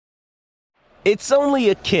It's only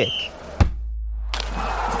a kick,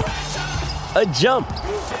 a jump,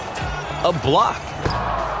 a block.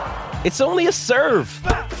 It's only a serve.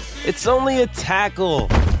 It's only a tackle,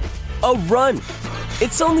 a run.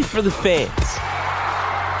 It's only for the fans.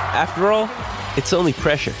 After all, it's only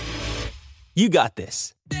pressure. You got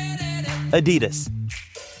this. Adidas.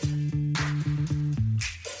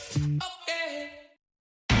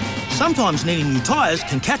 Sometimes needing new tyres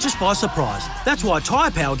can catch us by surprise. That's why Tyre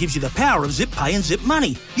Power gives you the power of zip pay and zip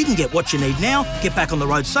money. You can get what you need now, get back on the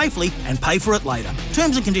road safely and pay for it later.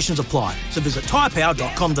 Terms and conditions apply. So visit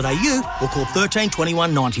tyrepower.com.au or call 13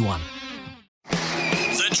 21 91.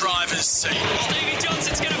 The driver's seat. Stevie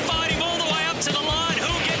Johnson's going to fight him all the way up to the line.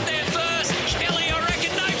 Who'll get there first? Kelly, I reckon.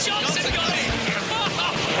 No, Johnson got him.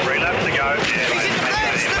 3 laps to go. He's in the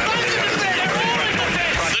fence. The both in the fence. They're all in the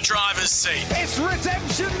fence. The driver's seat. It's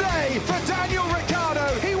redemption day for Daniel Ricciardo.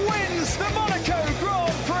 He wins the Monaco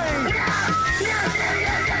Grand Prix.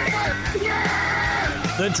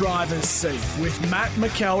 The driver's seat with Matt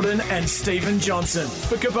McKeldin and Stephen Johnson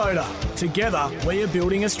for Kubota. Together, we are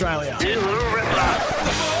building Australia. The boys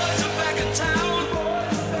are back in town.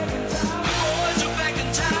 The boys are back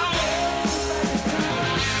in town.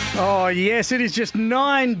 Oh, yes, it is just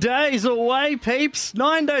 9 days away, peeps.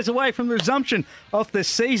 9 days away from the resumption of the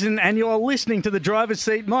season, and you're listening to The Driver's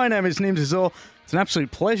Seat. My name is Nims Azor. It's an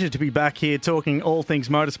absolute pleasure to be back here talking all things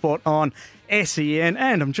motorsport on SEN,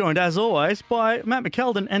 and I'm joined, as always, by Matt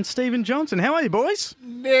McKeldin and Stephen Johnson. How are you, boys?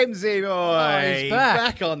 Nimsy boy, Oh, he's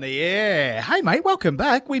back on the air. Hey, mate, welcome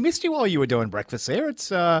back. We missed you while you were doing breakfast there.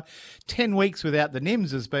 It's 10 weeks without the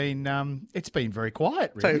Nims has been, it's been very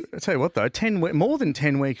quiet, really. Tell you what, though, more than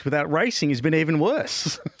 10 weeks without racing has been even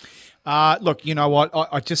worse. Look, you know what?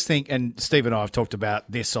 I just think, and Steve and I have talked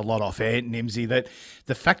about this a lot off air, Nimsy, that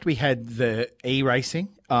the fact we had the e-racing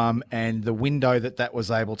and the window that was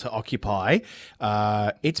able to occupy,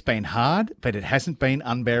 it's been hard, but it hasn't been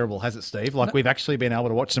unbearable, has it, Steve? Like, we've actually been able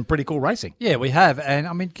to watch some pretty cool racing. Yeah, we have. And,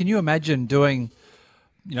 I mean, can you imagine doing,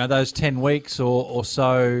 those 10 weeks or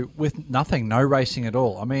so with nothing, no racing at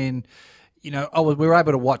all? I mean, we were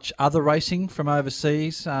able to watch other racing from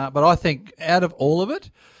overseas, but I think out of all of it,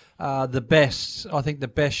 the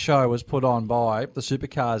best show was put on by the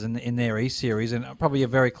supercars in their E-Series, and probably a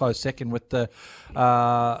very close second with the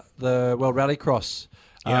World Rallycross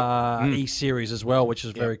E-Series as well, which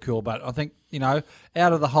is very cool. But I think, out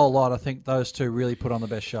of the whole lot, I think those two really put on the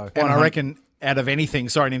best show. And I reckon out of anything,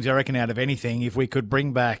 if we could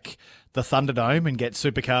bring back the Thunderdome and get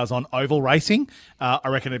supercars on oval racing, I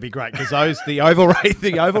reckon it'd be great, because the oval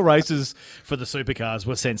races for the supercars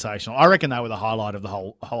were sensational. I reckon they were the highlight of the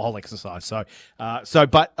whole exercise.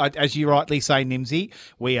 But as you rightly say, Nimsy,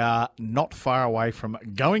 we are not far away from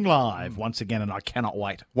going live once again, and I cannot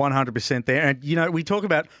wait. 100% there. And we talk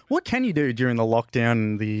about what can you do during the lockdown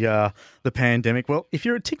and the pandemic. Well, if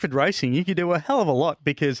you're at Tickford Racing, you can do a hell of a lot,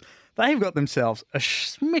 because they've got themselves a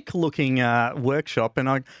schmick-looking workshop,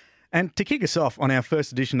 and to kick us off on our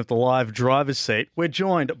first edition of the live driver's seat, we're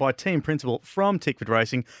joined by team principal from Tickford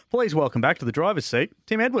Racing. Please welcome back to the driver's seat,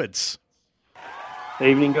 Tim Edwards.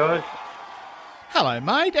 Evening, guys. Hello,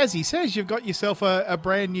 mate. As he says, you've got yourself a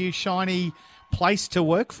brand new shiny place to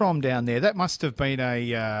work from down there. That must have been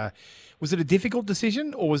was it a difficult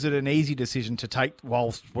decision, or was it an easy decision to take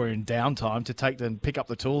whilst we're in downtime, to pick up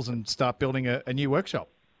the tools and start building a new workshop?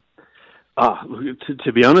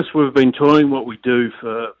 To be honest, we've been toying what we do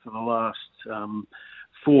for the last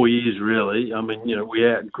 4 years, really. I mean, we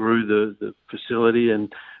outgrew the facility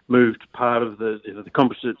and moved part of the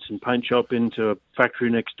composites and paint shop into a factory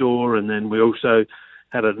next door, and then we also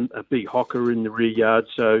had a big hocker in the rear yard.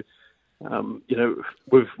 So,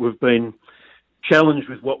 we've been challenged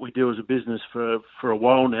with what we do as a business for a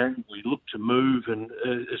while now. We look to move, and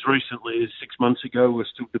as recently as 6 months ago, we're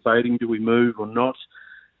still debating, do we move or not?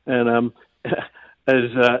 And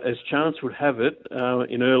as chance would have it,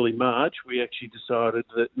 in early March, we actually decided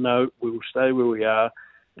that no, we will stay where we are,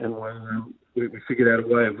 and we figured out a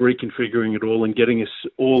way of reconfiguring it all and getting us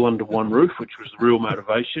all under one roof, which was the real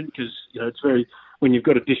motivation. Because it's when you've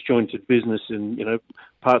got a disjointed business and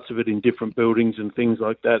parts of it in different buildings and things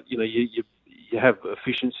like that, you have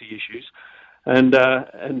efficiency issues, and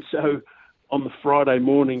so on the Friday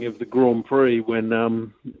morning of the Grand Prix, when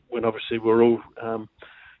obviously we're all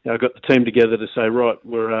I got the team together to say, right,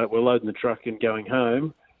 we're loading the truck and going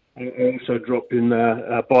home. I also dropped in,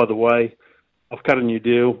 by the way, I've cut a new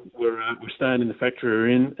deal. We're staying in the factory we're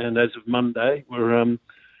in, and as of Monday,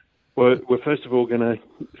 we're first of all going to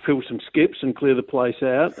fill some skips and clear the place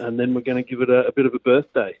out, and then we're going to give it a bit of a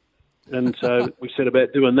birthday. And so we set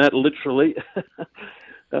about doing that literally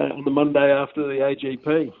on the Monday after the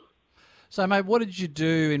AGP. So, mate, what did you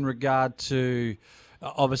do in regard to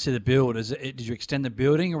obviously the build? Did you extend the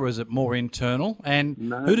building, or was it more internal? And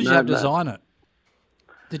who did you have design it?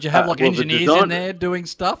 Did you have engineers in there doing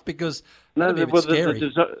stuff? Because that'd be a bit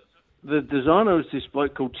scary. The designer was this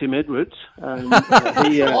bloke called Tim Edwards.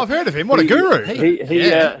 I've heard of him. What a guru! He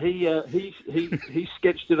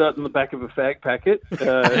sketched it out in the back of a fag packet,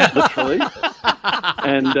 literally,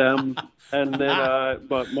 and then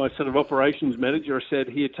my sort of operations manager said,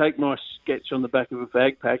 "Here, take my sketch on the back of a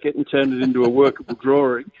fag packet and turn it into a workable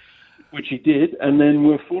drawing," which he did. And then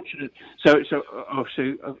we're fortunate. So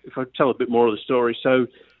obviously, if I tell a bit more of the story, so.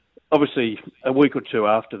 Obviously, a week or two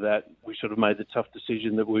after that, we sort of made the tough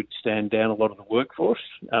decision that we'd stand down a lot of the workforce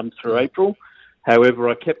through April. However,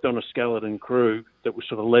 I kept on a skeleton crew that was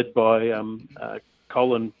sort of led by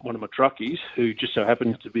Colin, one of my truckies, who just so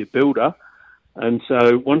happens to be a builder. And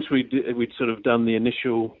so once we'd sort of done the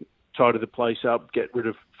initial tidy the place up, get rid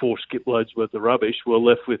of 4 skip loads worth of rubbish, we're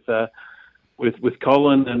left with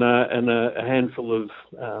Colin and a handful of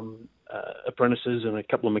apprentices and a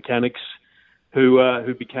couple of mechanics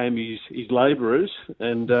who became his labourers,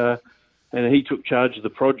 and he took charge of the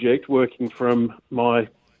project, working from my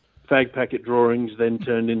fag packet drawings, then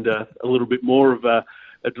turned into a little bit more of a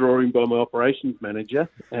drawing by my operations manager,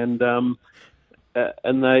 and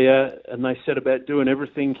they set about doing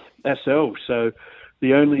everything ourselves. So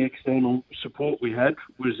the only external support we had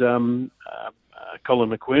was Colin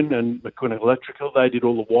McQuinn and McQuinn Electrical. They did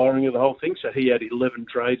all the wiring of the whole thing, so he had 11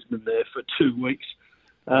 tradesmen there for 2 weeks.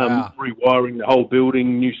 Rewiring the whole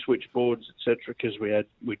building, new switchboards, etc. Because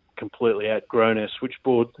we'd completely outgrown our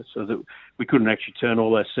switchboard, so that we couldn't actually turn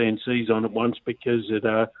all our CNCs on at once because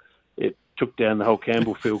it took down the whole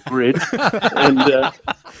Campbellfield grid. And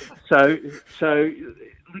so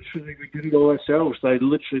literally we did it all ourselves. They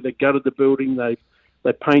gutted the building. They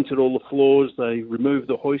painted all the floors. They removed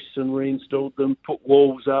the hoists and reinstalled them. Put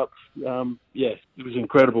walls up. It was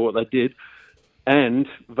incredible what they did. And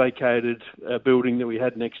vacated a building that we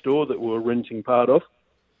had next door that we were renting part of.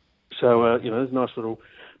 So there's a nice little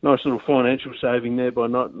financial saving there by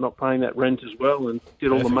not paying that rent as well, and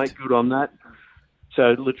did all the make good on that.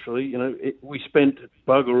 So literally, we spent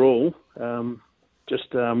bugger all.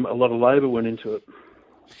 Just a lot of labour went into it.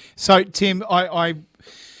 So Tim, I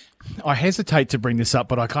hesitate to bring this up,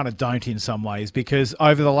 but I kind of don't in some ways, because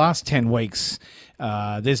over the last 10 weeks,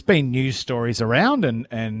 there's been news stories around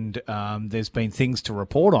and there's been things to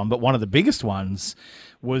report on. But one of the biggest ones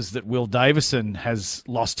was that Will Davison has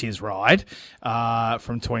lost his ride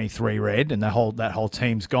from 23 Red, and that whole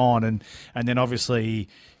team's gone. And then obviously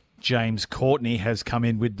James Courtney has come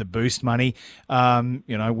in with the boost money.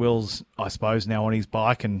 Will's, I suppose, now on his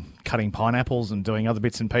bike and cutting pineapples and doing other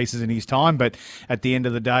bits and pieces in his time. But at the end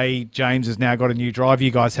of the day, James has now got a new driver.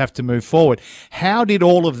 You guys have to move forward. How did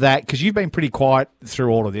all of that, because you've been pretty quiet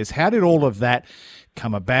through all of this, how did all of that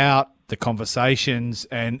come about, the conversations,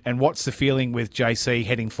 and what's the feeling with JC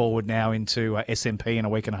heading forward now into SMP in a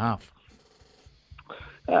week and a half?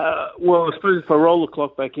 Well, I suppose if I roll the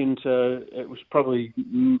clock back into, it was probably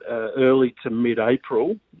early to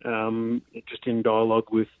mid-April, just in dialogue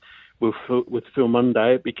with Phil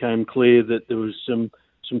Monday, it became clear that there was some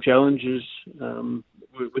challenges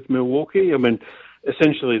with Milwaukee. I mean,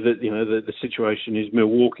 essentially, the situation is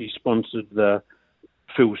Milwaukee sponsored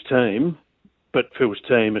Phil's team, but Phil's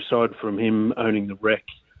team, aside from him owning the wreck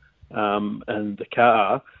and the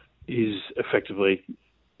car, is effectively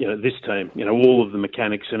this team, all of the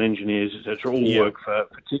mechanics and engineers, etc., all work for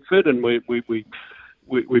Tickford, and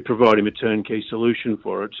we provide him a turnkey solution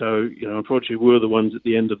for it. So, unfortunately, we're the ones at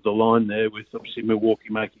the end of the line there, with obviously Milwaukee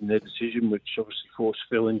making their decision, which obviously forced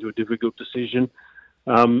Phil into a difficult decision.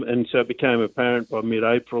 And so it became apparent by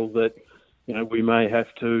mid-April that, we may have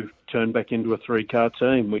to turn back into a 3-car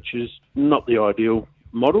team, which is not the ideal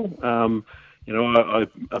model. I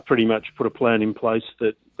pretty much put a plan in place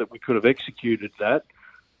that we could have executed that.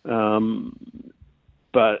 And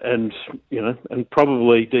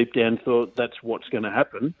probably deep down thought that's what's going to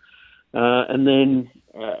happen. And then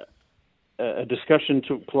a discussion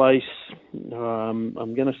took place, I'm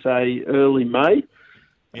going to say early May,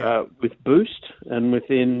 with Boost, and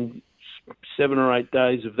within 7 or 8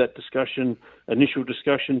 days of that initial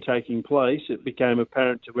discussion taking place, it became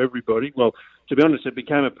apparent to everybody. Well, to be honest, it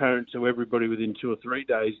became apparent to everybody within 2 or 3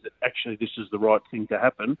 days that actually this is the right thing to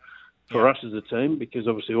happen for us as a team, because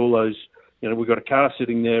obviously all those, we've got a car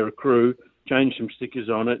sitting there, a crew, change some stickers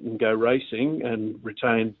on it and go racing and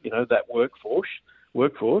retain, that workforce.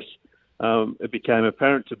 It became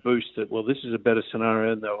apparent to Boost that, well, this is a better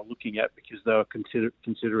scenario than they were looking at, because they were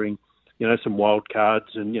considering, some wild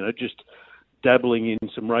cards and, just dabbling in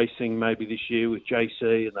some racing maybe this year with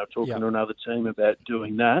JC, and they're talking to another team about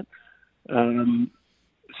doing that.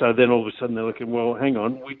 So then all of a sudden they're looking, well, hang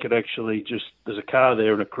on, we could actually there's a car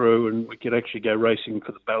there and a crew, and we could actually go racing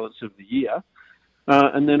for the balance of the year.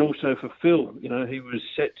 And then also for Phil, he was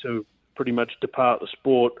set to pretty much depart the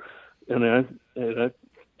sport,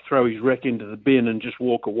 throw his wreck into the bin and just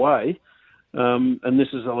walk away. And this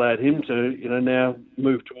has allowed him to, now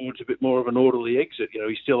move towards a bit more of an orderly exit.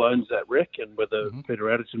 He still owns that wreck, and whether Peter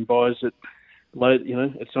Addison buys it late,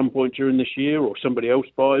 at some point during this year, or somebody else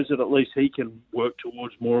buys it, at least he can work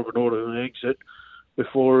towards more of an orderly exit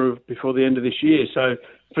before the end of this year. So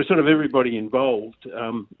for sort of everybody involved,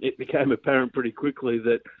 it became apparent pretty quickly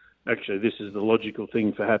that actually this is the logical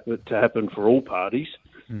thing to happen for all parties.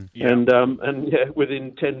 And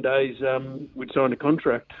within 10 days, we'd signed a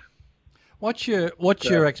contract. What's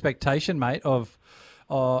your expectation, mate, of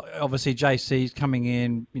obviously JC's coming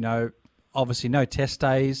in, obviously no test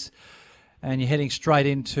days, and you're heading straight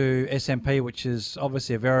into SMP, which is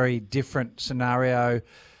obviously a very different scenario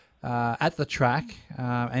at the track,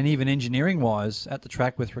 and even engineering-wise at the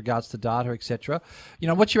track with regards to data, etc.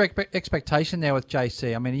 What's your expectation there with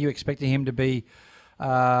JC? I mean, are you expecting him to be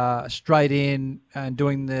straight in and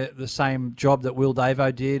doing the same job that Will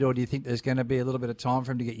Davo did, or do you think there's going to be a little bit of time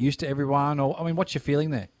for him to get used to everyone? Or what's your feeling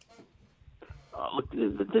there? Look,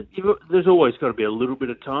 there's always got to be a little bit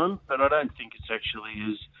of time, but I don't think it's actually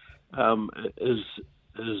as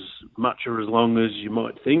much or as long as you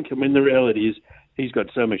might think. I mean, the reality is he's got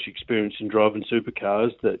so much experience in driving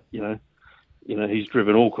supercars that he's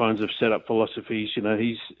driven all kinds of setup philosophies. He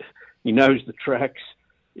knows the tracks.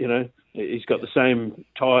 He's got the same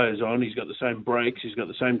tyres on, he's got the same brakes, he's got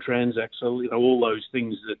the same transaxle, all those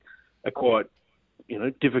things that are quite,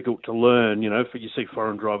 difficult to learn. You see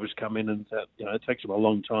foreign drivers come in and, it takes them a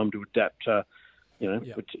long time to adapt to,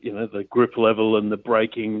 the grip level and the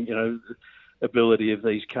braking, ability of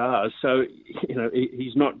these cars. So,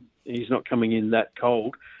 he's not coming in that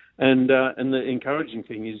cold. And the encouraging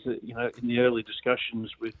thing is that, in the early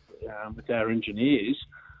discussions with our engineers,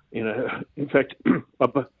 in fact,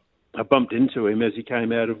 I bumped into him as he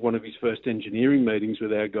came out of one of his first engineering meetings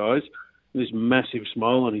with our guys, with this massive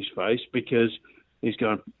smile on his face, because he's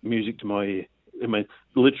going, music to my ear. I mean,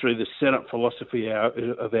 literally the setup philosophy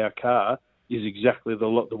of our car is exactly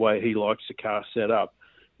the way he likes the car set up.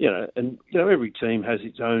 Every team has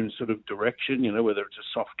its own sort of direction, whether it's a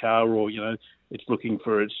soft car or, it's looking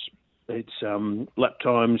for its lap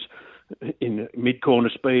times in mid-corner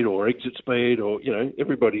speed or exit speed, or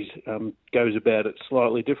everybody's goes about it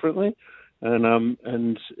slightly differently,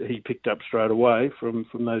 and he picked up straight away from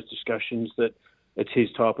those discussions that it's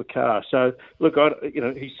his type of car. So look,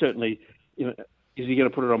 he's certainly, is he going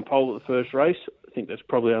to put it on pole at the first race? I think that's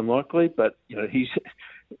probably unlikely, but he's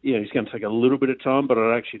going to take a little bit of time, but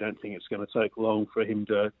I actually don't think it's going to take long for him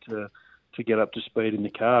to get up to speed in the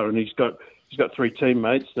car, and he's got 3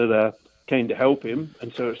 teammates that are keen to help him,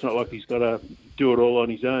 and so it's not like he's got to do it all on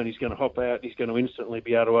his own. He's going to hop out, he's going to instantly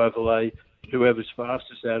be able to overlay whoever's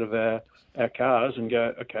fastest out of our cars and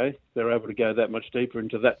go, okay, they're able to go that much deeper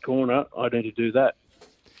into that corner, I need to do that.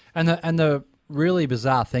 And the really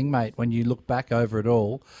bizarre thing, mate, when you look back over it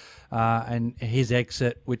all, and his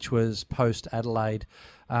exit, which was post-Adelaide,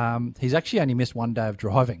 he's actually only missed 1 day of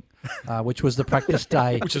driving. Which was the practice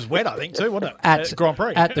day. Which is wet, I think, too, wasn't it? At Grand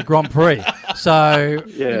Prix. At the Grand Prix. So,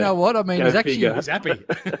 you know what? I mean, he's happy.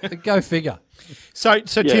 Go figure. So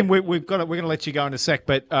Tim, we're going to let you go in a sec,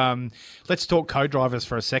 but let's talk co-drivers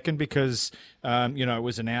for a second, because it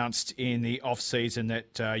was announced in the off season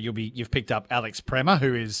that you've picked up Alex Premer,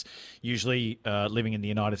 who is usually living in the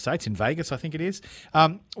United States, in Vegas, I think it is.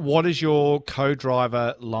 What does your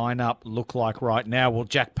co-driver lineup look like right now? Will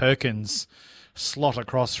Jack Perkins slot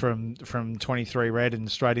across from 23 Red and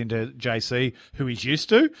straight into JC, who he's used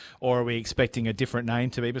to, or are we expecting a different name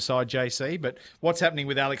to be beside JC? But what's happening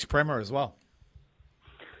with Alex Premer as well?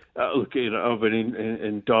 Look, I've been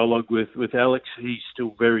in dialogue with Alex. He's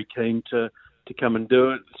still very keen to come and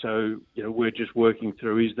do it. So, we're just working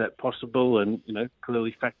through, is that possible? And,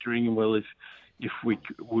 clearly factoring in, well, if we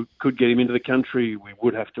could get him into the country, we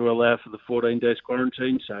would have to allow for the 14 days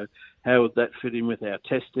quarantine. So how would that fit in with our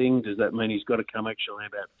testing? Does that mean he's got to come actually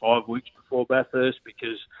about 5 weeks before Bathurst,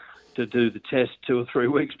 because to do the test 2 or 3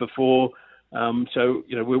 weeks before? So,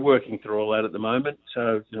 we're working through all that at the moment.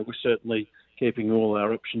 So, we're certainly keeping all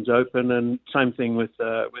our options open. And same thing with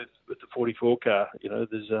the 44 car.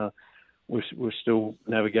 We're still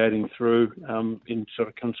navigating through in sort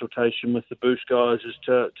of consultation with the Boost guys as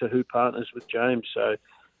to who partners with James. So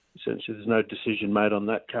essentially there's no decision made on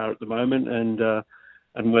that car at the moment. And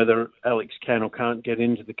and whether Alex can or can't get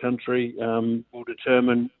into the country will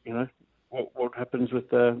determine, what happens with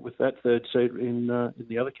that third seat in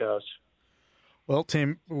the other cars. Well,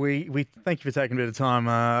 Tim, we thank you for taking a bit of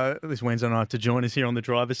time this Wednesday night to join us here on the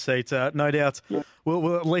driver's seat. No doubt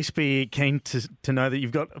we'll at least be keen to know that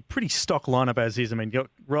you've got a pretty stock lineup as is. I mean, you've got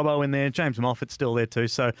Robbo in there, James Moffat's still there too,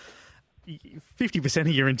 so 50% of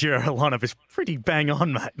your Enduro lineup is pretty bang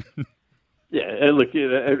on, mate. Yeah, and look,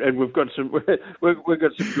 and we've got some we've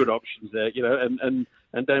got some good options there, and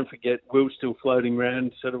don't forget, Will's still floating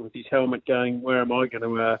around, sort of with his helmet, going, where am I going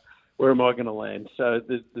to land? So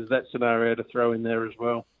there's that scenario to throw in there as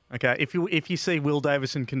well. Okay, if you see Will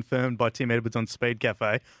Davison confirmed by Tim Edwards on Speed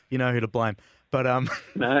Cafe, you know who to blame. But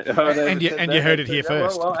no, and you heard it here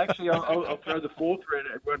first. Well, actually, I'll throw the fourth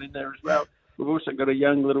one in there as well. We've also got a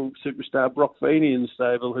young little superstar, Brock Feeney, in the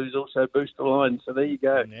stable, who's also booster line. So there you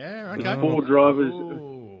go. Yeah, okay. There's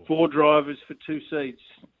four drivers for 2 seats.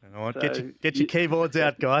 All right, so get your keyboards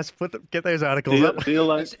out, guys. Get those articles up.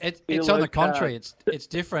 It's on the contrary. It's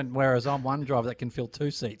different. Whereas I'm one driver that can fill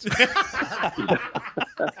 2 seats.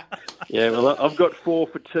 Yeah, well, I've got 4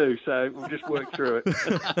 for 2, so we'll just work through it.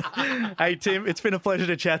 Hey, Tim, it's been a pleasure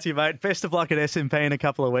to chat to you, mate. Best of luck at SMP in a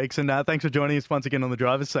couple of weeks, and thanks for joining us once again on the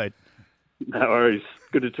driver's seat. No worries.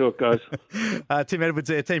 Good to talk, guys. Tim Edwards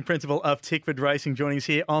there, team principal of Tickford Racing, joining us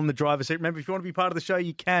here on the driver's seat. Remember, if you want to be part of the show,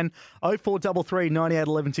 you can 0433 98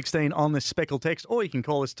 11 16 on the Speckle text, or you can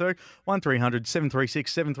call us too, 1300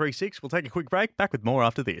 736 736. We'll take a quick break. Back with more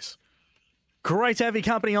after this. Great to have your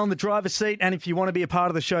company on the driver's seat, and if you want to be a part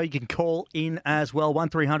of the show, you can call in as well,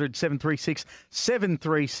 1300 736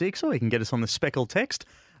 736, or you can get us on the Speckle text.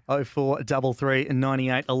 0433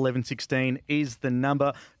 98 11 16 is the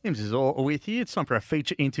number. Nims is all with you. It's time for our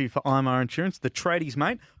feature interview for IMAR Insurance. The tradies,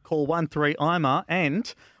 mate, call 13-IMAR,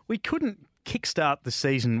 and we couldn't kickstart the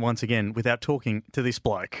season once again without talking to this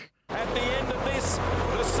bloke. At the end of this,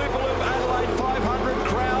 the Superloop Adelaide 500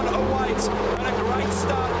 crown awaits, and a great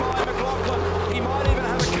start by McLaughlin. He might even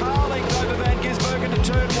have a car length over Van Gisbergen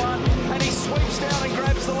to turn 1, and he sweeps down and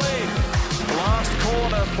grabs the lead. Last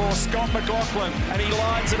corner for Scott McLaughlin, and he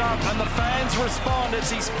lines it up, and the fans respond.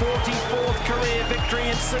 It's his 44th career victory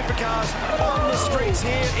in supercars on the streets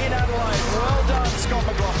here in Adelaide. Well done, Scott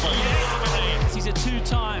McLaughlin. He's a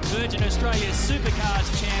 2-time Virgin Australia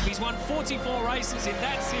Supercars champ. He's won 44 races in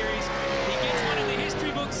that series. He gets one of the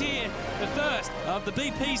history books here. The first of the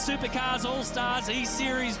BP Supercars All-Stars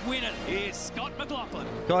E-Series winner is Scott McLaughlin.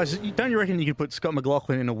 Guys, don't you reckon you could put Scott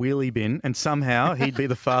McLaughlin in a wheelie bin and somehow he'd be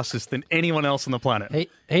the fastest than anyone else on the planet?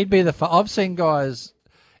 He'd be I've seen guys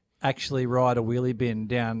actually ride a wheelie bin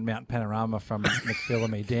down Mount Panorama from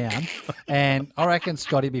McPhillamy down, and I reckon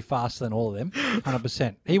Scotty'd be faster than all of them,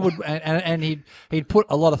 100%. He would, and he'd put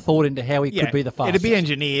a lot of thought into how he could be the fastest. It'd be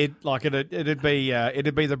engineered, like it'd be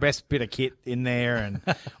the best bit of kit in there and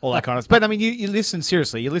all that kind of stuff. But I mean, you listen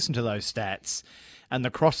seriously, you listen to those stats and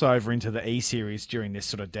the crossover into the E-Series during this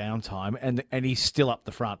sort of downtime, and he's still up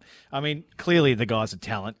the front. I mean, clearly the guy's a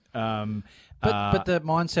talent. But the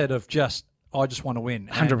mindset of I just want to win.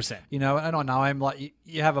 100%. And I know him. Like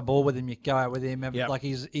you have a ball with him, you go out with him. Yep. Like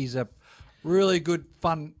he's a really good,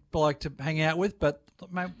 fun bloke to hang out with. But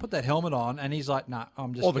mate, put that helmet on, and he's like, "Nah,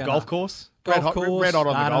 I'm just." Or the golf course. Red hot on the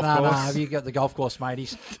golf course. Have you got the golf course,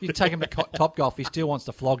 mate? You take him to Top Golf, he still wants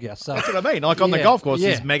to flog you. So that's what I mean. Like on the golf course,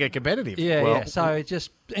 he's mega competitive. Yeah. So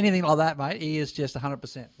just anything like that, mate. He is just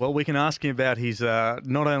 100%. Well, we can ask him about his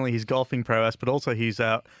not only his golfing prowess, but also his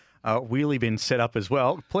wheelie bin set up as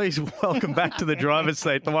well. Please welcome back to the driver's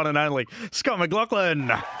seat, the one and only Scott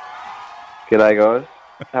McLaughlin. G'day, guys.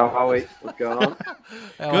 How are we? What's going on?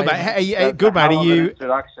 Good, mate. Good, mate. Are you?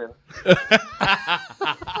 Introduction.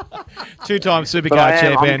 2-time Supercar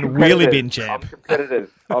champ and wheelie bin champ. I'm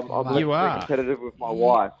competitive. You are competitive with my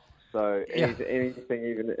wife. So anything,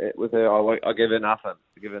 even with her, I give her nothing.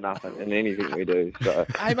 In anything we do. So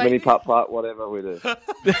mini putt, whatever we do.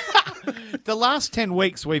 The last 10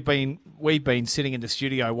 weeks we've been sitting in the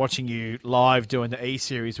studio watching you live doing the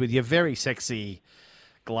E-Series with your very sexy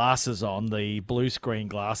glasses on, the blue screen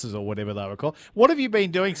glasses or whatever they were called. What have you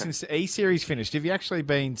been doing since the E-Series finished? Have you actually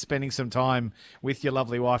been spending some time with your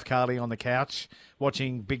lovely wife Carly on the couch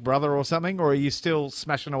watching Big Brother or something, or are you still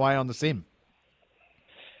smashing away on the sim?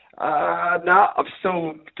 No,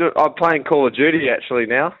 I'm playing Call of Duty actually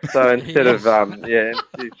now. So instead of so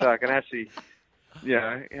I can actually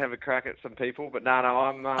have a crack at some people. But no,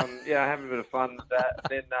 I'm having a bit of fun with that.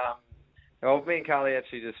 And then me and Carly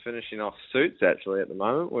actually just finishing off Suits actually at the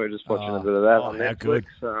moment. We're just watching a bit of that on Netflix.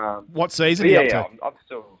 Good. What season are you up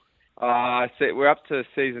to? See, we're up to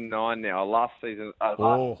season 9 now. Last episode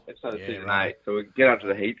of season 8, so we get up to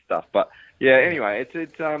the heat stuff. But yeah, anyway, it's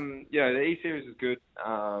the E Series is good.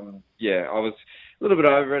 I was a little bit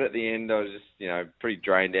over it at the end. I was just pretty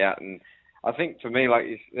drained out, and I think for me, like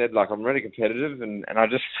you said, like I'm really competitive, and I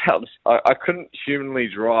just felt I couldn't humanly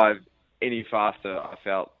drive any faster. I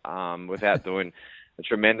felt without doing a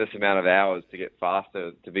tremendous amount of hours to get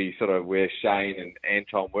faster, to be sort of where Shane and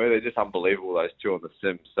Anton were. They're just unbelievable, those two on the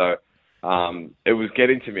sim. So it was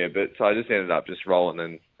getting to me a bit. So I just ended up just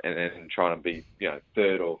rolling and trying to be,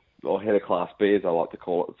 third or head of Class B, as I like to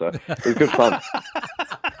call it. So it was good fun.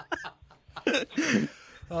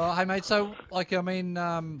 Hey, mate, so,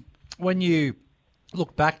 when you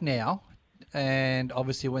look back now, and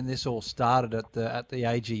obviously when this all started at the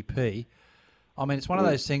AGP, it's one of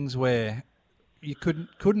those things where you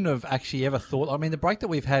couldn't have actually ever thought. The break that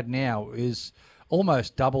we've had now is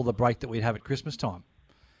almost double the break that we'd have at Christmas time.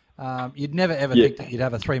 You'd never ever think that you'd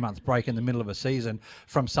have a 3-month break in the middle of a season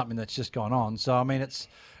from something that's just gone on. So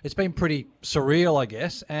it's been pretty surreal, I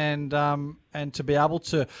guess, and to be able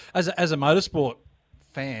to, as a motorsport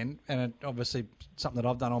fan, and obviously something that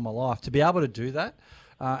I've done all my life, to be able to do that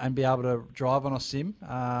and be able to drive on a sim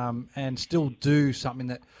and still do something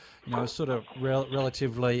that is sort of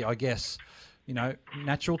relatively, I guess,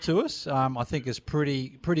 natural to us, I think is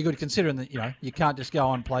pretty good, considering that you can't just go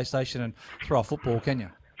on PlayStation and throw a football, can you?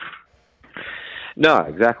 No,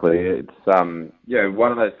 exactly. It's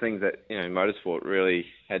one of those things that motorsport really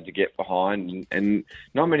had to get behind, and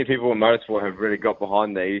not many people in motorsport have really got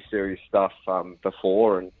behind the E Series stuff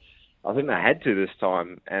before, and I think they had to this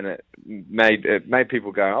time, and it made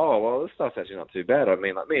people go, oh well, this stuff's actually not too bad. Like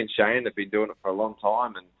me and Shane have been doing it for a long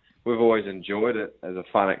time, and we've always enjoyed it as a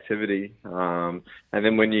fun activity. And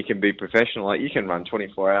then when you can be professional, like you can run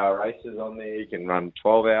 24-hour races on there, you can run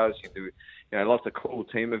 12 hours, you can do lots of cool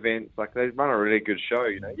team events. Like they run a really good show.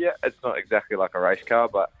 Yeah, it's not exactly like a race car,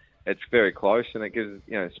 but it's very close, and it gives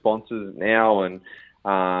sponsors now and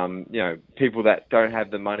people that don't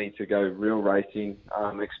have the money to go real racing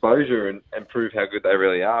exposure and prove how good they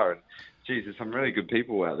really are. And geez, there's some really good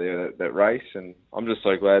people out there that race, and I'm just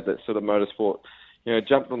so glad that sort of motorsport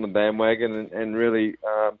jumped on the bandwagon and really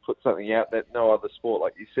put something out that no other sport,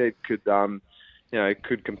 like you said, could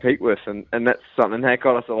compete with, and that's something that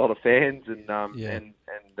got us a lot of fans, and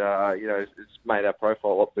it's made our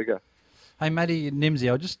profile a lot bigger. Hey, Matty and Nimsy,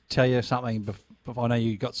 I'll just tell you something. I know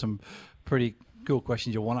you got some pretty cool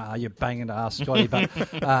questions you want to ask. You're banging to ask Scotty, but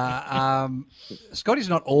Scotty's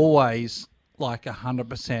not always like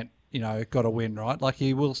 100%. Got to win, right? Like,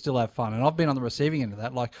 he will still have fun. And I've been on the receiving end of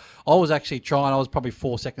that. Like, I was actually trying. I was probably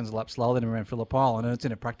 4 seconds a lap slower than him around Phillip Island, and it's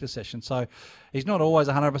in a practice session. So he's not always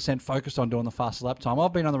 100% focused on doing the fastest lap time.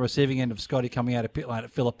 I've been on the receiving end of Scotty coming out of pit lane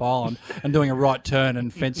at Phillip Island and doing a right turn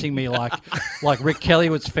and fencing me like Rick Kelly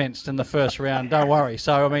was fenced in the first round. Don't worry.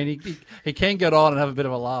 So, he can get on and have a bit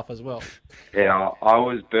of a laugh as well. Yeah, I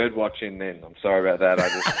was bird watching then. I'm sorry about that. I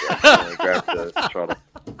just grabbed the trotter.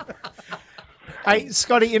 Hey,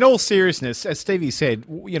 Scotty, in all seriousness, as Stevie said,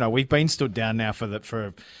 we've been stood down now for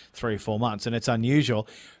 3 or 4 months, and it's unusual,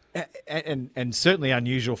 and certainly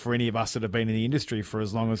unusual for any of us that have been in the industry for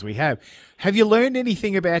as long as we have. Have you learned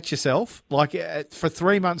anything about yourself? Like, for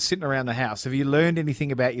 3 months sitting around the house, have you learned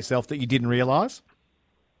anything about yourself that you didn't realise?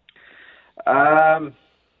 I'm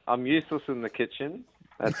useless in the kitchen.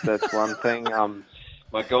 That's one thing.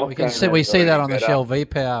 My golf. We see that on the Shell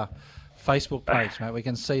V-Power Facebook page, mate. We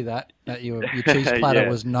can see that your cheese platter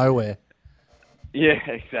was nowhere. Yeah,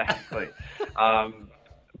 exactly.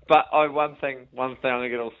 But one thing, I'm gonna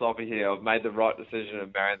get all sloppy here. I've made the right decision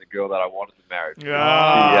of marrying the girl that I wanted to marry.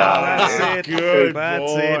 That's it. Good.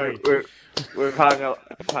 That's it. We've hung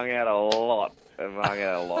out a lot. So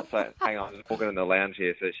hang on, I'm just walking in the lounge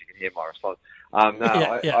here so she can hear my response.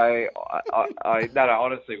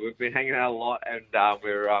 Honestly, we've been hanging out a lot, and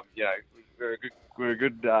we're a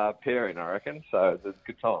good pairing, I reckon. So it's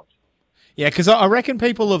good times. Yeah, because I reckon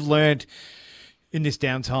people have learned in this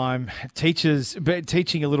downtime,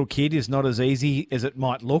 teaching a little kid is not as easy as it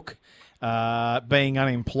might look. Being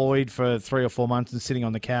unemployed for 3 or 4 months and sitting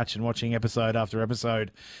on the couch and watching episode after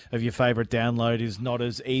episode of your favourite download is not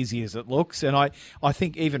as easy as it looks. And I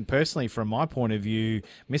think even personally, from my point of view,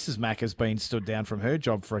 Mrs. Mack has been stood down from her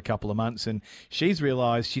job for a couple of months, and she's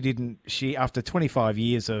realised she after 25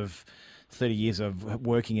 years of 30 years of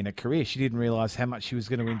working in a career, she didn't realise how much she was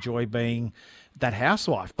going to enjoy being that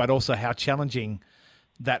housewife, but also how challenging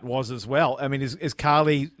that was as well. Is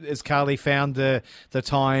Carly found the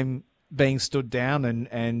time being stood down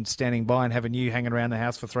and standing by and having you hanging around the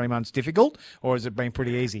house for 3 months difficult, or has it been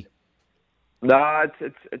pretty easy? No,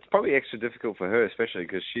 it's probably extra difficult for her, especially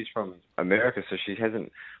because she's from America, so she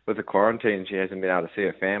hasn't, with the quarantine, she hasn't been able to see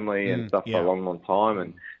her family and stuff for a long time,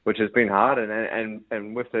 and which has been hard.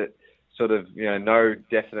 And with it, sort of, no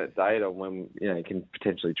definite date on when you can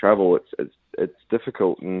potentially travel, it's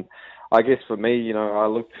difficult. And I guess for me, I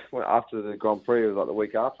looked after the Grand Prix, it was like the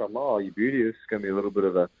week after. I'm you beauty, this is going to be a little bit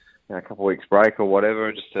of a couple of weeks break or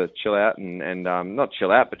whatever, just to chill out and not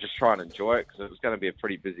chill out, but just try and enjoy it, because it was going to be a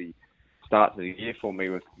pretty busy start to the year for me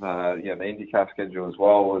with the IndyCar schedule as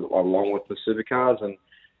well, along with the supercars, and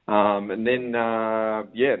then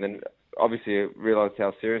obviously I realised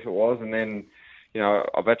how serious it was, and then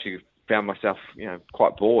I've actually found myself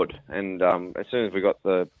quite bored, and as soon as we got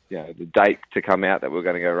the date to come out that we're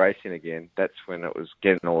going to go racing again, that's when it was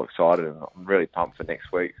getting all excited, and I'm really pumped for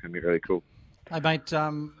next week. It's going to be really cool. Hey mate,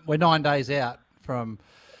 we're 9 days out from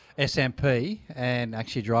SMP and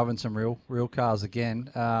actually driving some real cars again.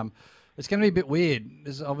 It's going to be a bit weird.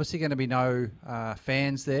 There's obviously going to be no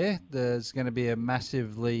fans there. There's going to be a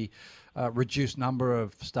massively reduced number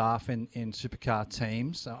of staff in supercar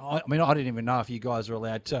teams. I didn't even know if you guys are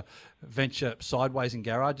allowed to venture sideways in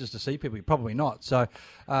garages to see people. Probably not. So,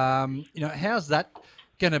 how's that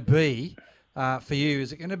going to be for you?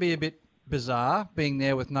 Is it going to be a bit bizarre being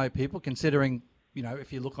there with no people, considering,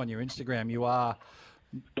 if you look on your Instagram, you are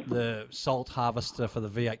the salt harvester for the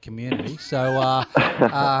V8 community. So,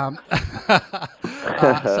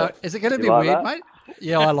 so is it going to be weird, that? Mate?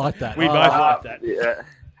 Yeah, I like that. We both like that.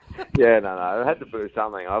 Yeah, no, I had to do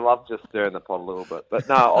something. I love just stirring the pot a little bit, but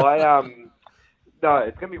no, no,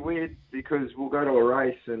 it's going to be weird because we'll go to a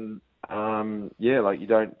race and you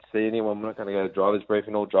don't see anyone. We're not going to go to driver's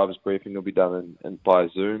briefing. All driver's briefing will be done by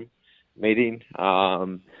Zoom meeting.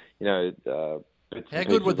 How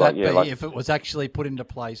good would that be if it was actually put into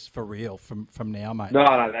place for real from now, mate?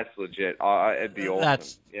 No, that's legit. It'd be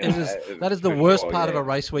awesome. That is the worst part of a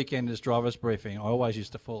race weekend is driver's briefing. I always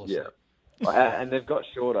used to fall asleep. Yeah. And they've got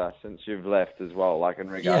shorter since you've left as well, like in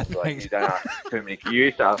regards to you don't ask too many. You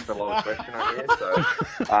used to ask a lot of questions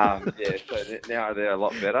on here, so now they're a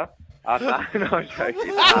lot better. No, I'm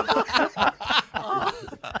joking.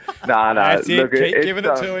 No. That's look, it. Keep giving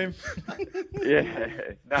it to him.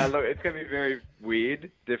 No, look, it's going to be very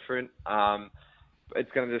weird, different.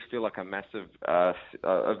 It's going to just feel like a massive, a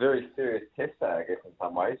very serious test day, I guess, in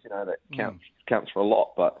some ways. That counts for a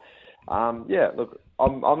lot. But look,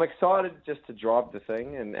 I'm excited just to drive the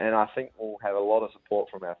thing, and I think we'll have a lot of support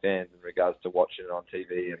from our fans in regards to watching it on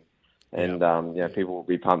TV, and people will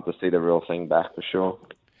be pumped to see the real thing back for sure.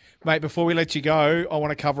 Mate, before we let you go, I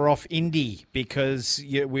want to cover off Indy because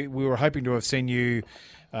we were hoping to have seen you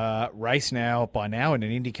race by now in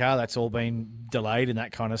an Indy car. That's all been delayed and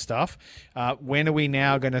that kind of stuff. When are we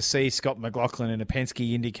now going to see Scott McLaughlin in a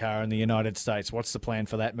Penske Indy car in the United States? What's the plan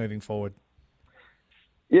for that moving forward?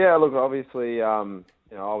 Yeah, look, obviously, I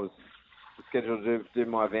was scheduled to do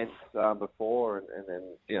my events before, and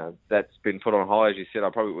then that's been put on hold. As you said,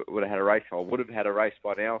 I probably would have had a race. I would have had a race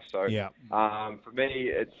by now. So for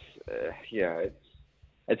me,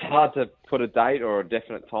 it's hard to put a date or a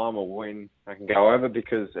definite time or when I can go over,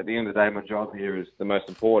 because at the end of the day, my job here is the most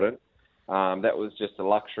important. That was just a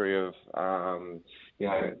luxury of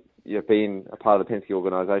being a part of the Penske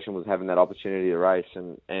organisation, was having that opportunity to race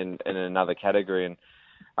and in another category.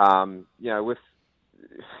 And with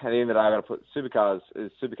at the end of the day, I've got to put supercars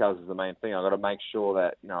is the main thing. I've got to make sure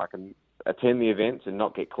that, I can attend the events and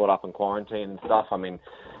not get caught up in quarantine and stuff. I mean,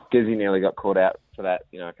 Gizzy nearly got caught out for that,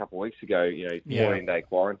 a couple of weeks ago, 14-day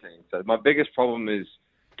quarantine. So my biggest problem is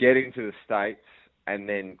getting to the States, and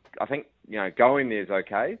then I think, going there is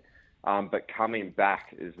okay, but coming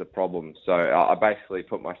back is the problem. So I basically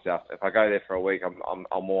put myself, if I go there for a week, I'm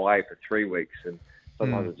away for 3 weeks, and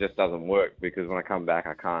sometimes it just doesn't work, because when I come back,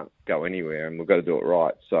 I can't go anywhere, and we've got to do it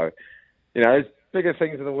right. So, there's bigger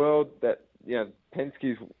things in the world that,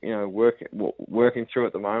 Penske's, working through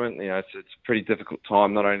at the moment. It's a pretty difficult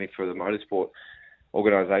time, not only for the motorsport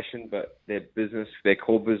organisation, but their business, their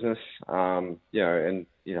core business. I've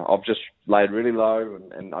just laid really low,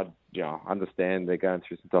 and I understand they're going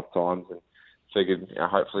through some tough times, and figured,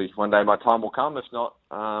 hopefully one day my time will come. If not,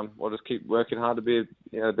 I'll just keep working hard to be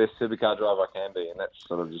the best supercar driver I can be, and that's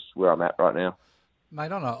sort of just where I'm at right now.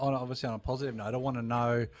 Mate, obviously on a positive note, I want to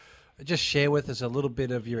know, just share with us a little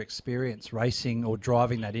bit of your experience racing or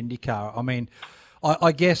driving that Indy car. I mean,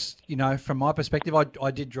 I guess, from my perspective,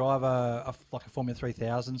 I did drive a Formula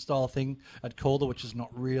 3000 style thing at Calder, which is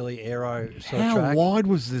not really aero sort of track. How wide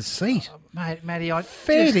was the seat? Matty,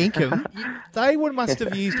 fair dinkum. They must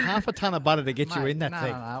have used half a ton of butter to get you in that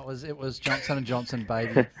thing. No, it was Johnson & Johnson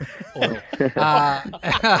baby oil. But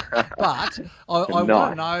I want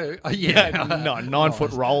to know. Yeah,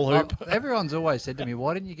 9-foot roll hoop. Everyone's always said to me,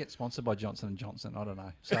 "Why didn't you get sponsored by Johnson & Johnson?" I don't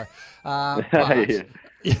know. So,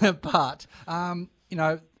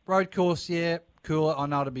 road course, yeah, cool. I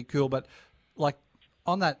know it'd be cool, but like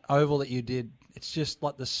on that oval that you did, it's just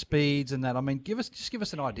like the speeds and that. I mean, give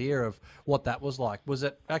us an idea of what that was like. Was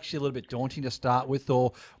it actually a little bit daunting to start with,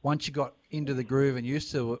 or once you got into the groove and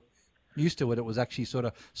used to it, it was actually sort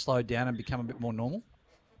of slowed down and become a bit more normal?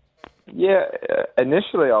 Yeah,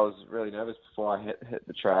 initially I was really nervous before I hit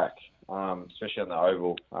the track, especially on the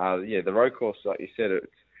oval. The road course, like you said, it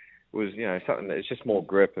was something that it's just more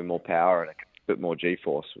grip and more power and a bit more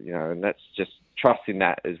G-force, and that's just trusting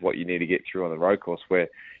that is what you need to get through on the road course, where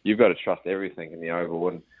you've got to trust everything in the oval.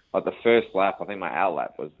 And like the first lap, I think my out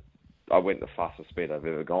lap I went the fastest speed I've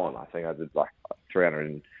ever gone. I think I did like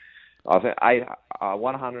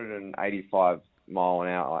 185 mile an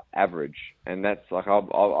hour average, and that's like I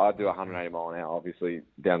do 180 mile an hour, obviously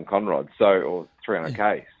down Conrod, or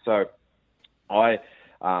 300k. So I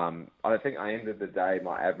think I ended the day.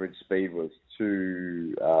 My average speed was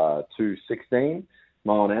 216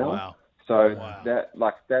 mile an hour. Wow. So that's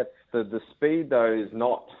the speed though is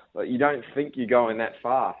not like, you don't think you're going that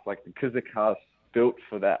fast, like because the car's built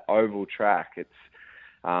for that oval track. It's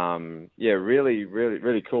really, really,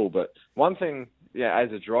 really cool. But one thing,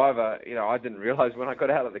 as a driver, I didn't realize when I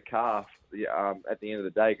got out of the car at the end of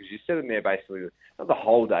the day, because you're sitting there basically not the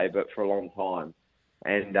whole day, but for a long time,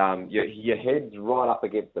 and your head's right up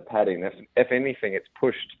against the padding. If anything, it's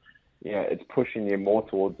pushed. It's pushing you more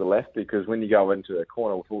towards the left, because when you go into a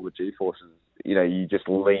corner with all the G-forces, you just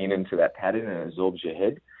lean into that padding and it absorbs your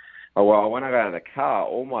head. Well, when I got out of the car,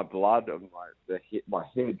 all my blood of my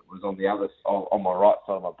head was on my right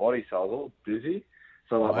side of my body, so I was all dizzy.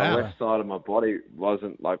 So my left side of my body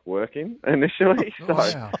wasn't working initially. So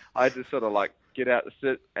I had to sort of get out to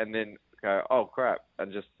sit and then go, oh crap,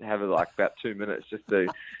 and just have about 2 minutes just to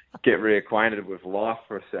get reacquainted with life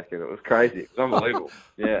for a second. It was crazy. It was unbelievable.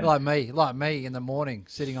 Yeah. Like me in the morning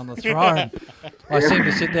sitting on the throne. I seem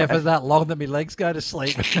to sit there for that long that my legs go to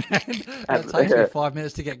sleep. It takes me 5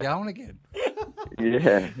 minutes to get going again.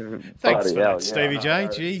 Yeah. Thanks for that, Stevie J.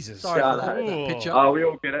 Jesus. Sorry for that picture. Oh, we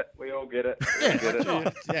all get it.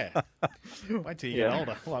 Yeah. Wait till you get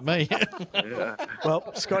older, like me.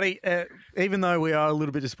 Well, Scotty, even though we are a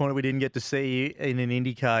little bit disappointed we didn't get to see you in an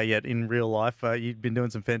IndyCar yet in real life, you've been doing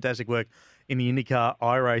some fantastic work in the IndyCar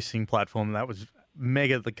iRacing platform. That was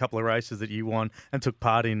mega, the couple of races that you won and took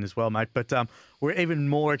part in as well, mate. But we're even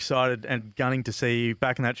more excited and gunning to see you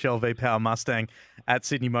back in that Shell V-Power Mustang at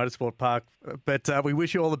Sydney Motorsport Park. But we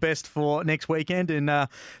wish you all the best for next weekend, and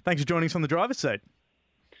thanks for joining us on the driver's seat.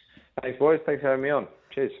 Thanks, boys. Thanks for having me on.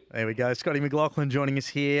 Cheers. There we go. Scotty McLaughlin joining us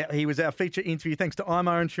here. He was our feature interview thanks to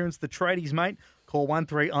IMAR Insurance, the tradies, mate. Call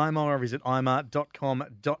 13-IMAR or visit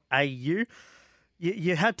imar.com.au.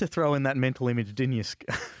 You had to throw in that mental image, didn't you?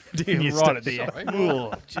 Didn't you right at the end.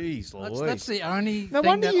 Oh, jeez, Louise. That's the only No thing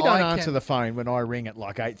wonder that you don't I answer the phone when I ring at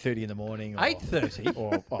 8:30 in the morning. 8:30?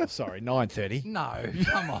 Or 9:30. No,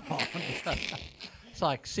 come on. It's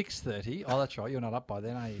 6:30. Oh, that's right. You're not up by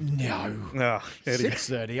then, are you? No.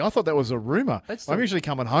 6:30. I thought that was a rumour. I'm usually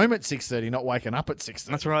coming home at 6:30, not waking up at 6:30.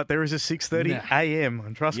 That's right. There is a 6:30 a.m.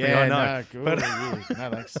 And trust me, I know. No,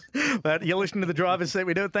 thanks. But you're listening to the driver's seat.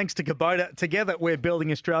 We do it thanks to Kubota. Together, we're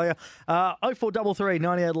building Australia. 0433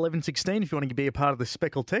 98 11 16. If you want to be a part of the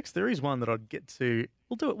Speckle text, there is one that I'd get to.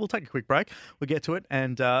 We'll do it. We'll take a quick break. We'll get to it,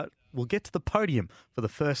 and we'll get to the podium for the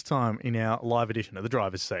first time in our live edition of the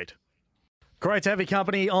driver's seat. Great to have your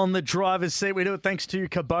company on the driver's seat. We do it thanks to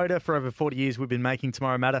Kubota. For over 40 years, we've been making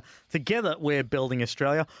tomorrow matter. Together, we're building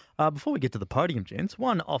Australia. Before we get to the podium, gents,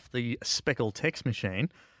 one off the Speckle text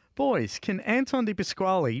machine. Boys, can Anton De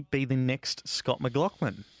Pasquale be the next Scott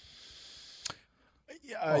McLaughlin?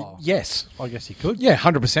 Yes. I guess he could. Yeah,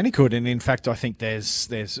 100% he could. And in fact, I think there's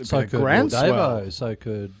so a could groundswell. Davo, so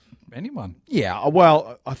could anyone. Yeah,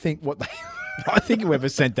 well, I think I think whoever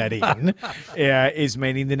sent that in is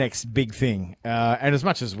meaning the next big thing. And as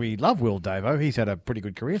much as we love Will Davo, he's had a pretty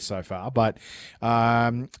good career so far. But,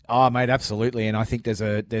 mate, absolutely. And I think there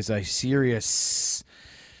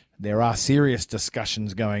are serious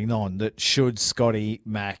discussions going on that should Scotty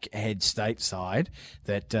Mac head stateside,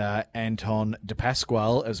 that Anton De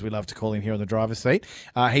Pasquale, as we love to call him here on the driver's seat,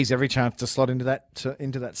 he's every chance to slot into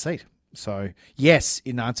that seat. So yes,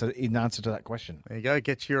 in answer to that question. There you go.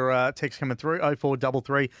 Get your text coming through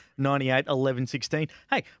 0433 98 11 16.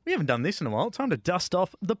 Hey, we haven't done this in a while. Time to dust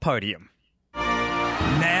off the podium.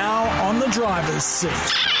 Now on the driver's seat,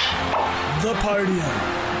 the podium.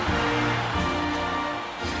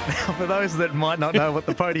 Now, for those that might not know what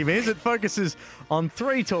the podium is, it focuses on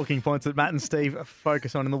 3 talking points that Matt and Steve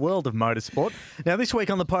focus on in the world of motorsport. Now, this week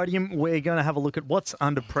on the podium, we're going to have a look at what's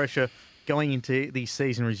under pressure going into the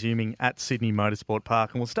season resuming at Sydney Motorsport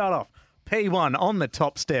Park. And we'll start off P1 on the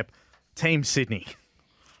top step, Team Sydney.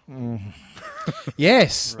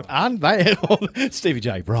 Yes, aren't they? Stevie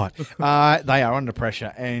J, right. They are under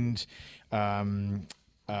pressure, and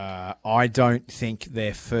I don't think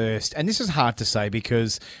they're first. And this is hard to say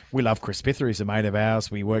because we love Chris Pither. He's a mate of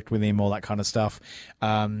ours. We worked with him, all that kind of stuff.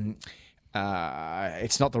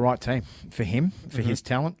 It's not the right team for him, for his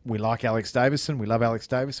talent. We like Alex Davison. We love Alex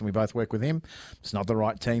Davison. We both work with him. It's not the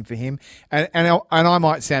right team for him. And I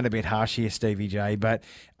might sound a bit harsh here, Stevie J, but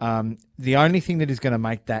the only thing that is going to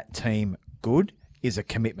make that team good is a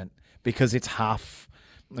commitment, because it's half.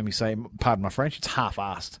 Let me say, pardon my French, it's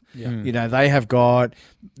half-assed. Yeah. You know, they've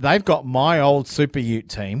got my old Super Ute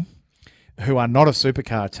team, who are not a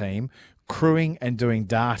supercar team, crewing and doing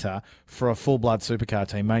data for a full-blood supercar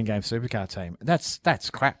team, main game supercar team. That's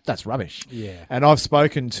crap. That's rubbish. Yeah. And I've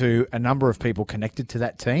spoken to a number of people connected to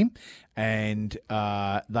that team, and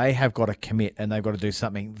they have got to commit, and they've got to do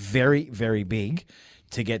something very, very big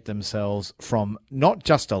to get themselves from not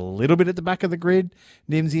just a little bit at the back of the grid,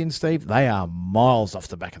 Nimsy and Steve, they are miles off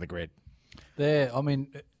the back of the grid. There, I mean,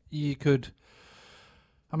 you could.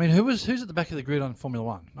 I mean, who's at the back of the grid on Formula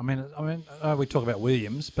One? I mean, we talk about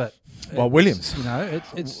Williams, but Williams, you know,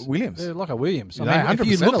 it's Williams. They're like a Williams. I mean, 100% if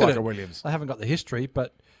you look like at a Williams. They haven't got the history,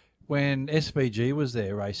 but when SVG was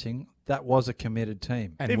there racing, that was a committed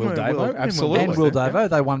team. And Will Davo, absolutely. And Will Davo,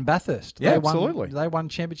 they won Bathurst. Yeah, absolutely. They won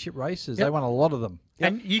championship races. Yep. They won a lot of them.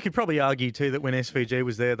 And you could probably argue too that when SVG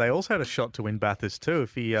was there, they also had a shot to win Bathurst too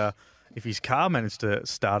if his car managed to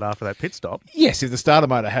start after that pit stop. Yes, if the starter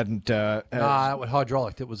motor hadn't. No, it was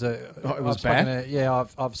hydraulic. It was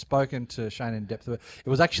bad. I've spoken to Shane in depth. It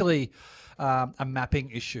was actually a mapping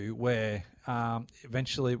issue where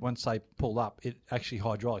eventually, once they pulled up, it actually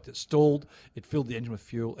hydraulic. It stalled. It filled the engine with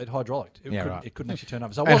fuel. It hydraulic. It couldn't actually turn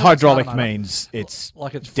over. So and hydraulic means it's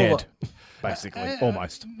dead, basically,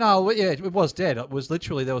 almost. No, yeah, it was dead. It was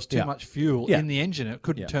literally there was too much fuel in the engine. It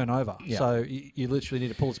couldn't turn over. Yeah. So you literally need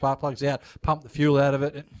to pull the spark plugs out, pump the fuel out of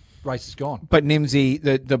it. Race is gone. But Nimsy,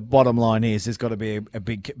 the bottom line is there's got to be a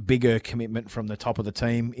bigger commitment from the top of the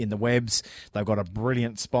team in the Webbs. They've got a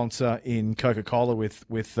brilliant sponsor in Coca-Cola with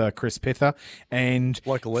Chris Pither, and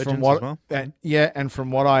local legends as well. And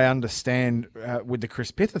from what I understand with the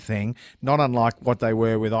Chris Pither thing, not unlike what they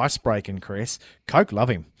were with Icebreak and Chris, Coke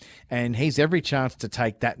love him, and he's every chance to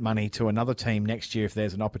take that money to another team next year if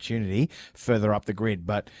there's an opportunity further up the grid.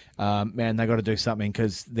 But man, they got to do something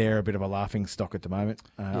because they're a bit of a laughing stock at the moment.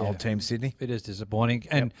 Old Team Sydney. It is disappointing,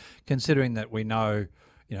 and considering that we know,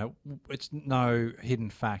 it's no hidden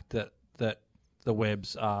fact that the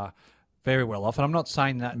Webbs are very well off, and I'm not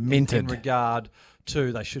saying that in regard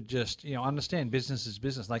to they should just understand business is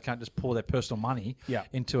business. They can't just pour their personal money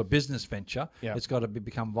into a business venture. Yeah. It's got to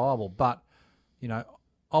become viable. But I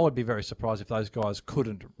would be very surprised if those guys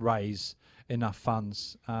couldn't raise enough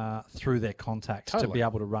funds through their contacts to be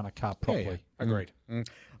able to run a car properly. Yeah. Agreed.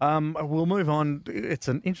 We'll move on. It's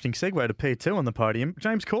an interesting segue to P2 on the podium.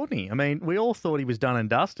 James Courtney. I mean, we all thought he was done and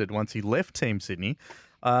dusted once he left Team Sydney.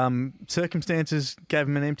 Circumstances gave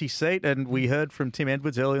him an empty seat, and we heard from Tim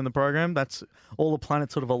Edwards earlier in the program. That's all the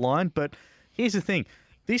planets sort of aligned. But here's the thing.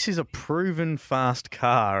 This is a proven fast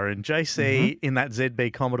car, and JC in that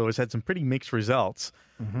ZB Commodore has had some pretty mixed results.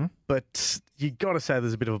 But you got to say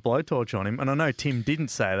there's a bit of a blowtorch on him. And I know Tim didn't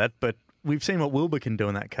say that, but we've seen what Wilbur can do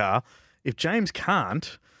in that car. If James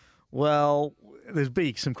can't, well, there'd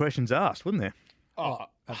be some questions asked, wouldn't there? Oh,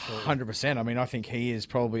 absolutely. 100%. I mean, I think he is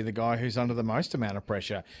probably the guy who's under the most amount of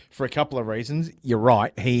pressure for a couple of reasons. You're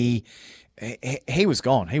right. He was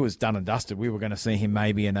gone. He was done and dusted. We were going to see him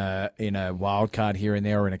maybe in a wild card here and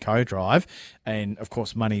there or in a co-drive. And, of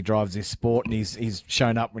course, money drives this sport, and he's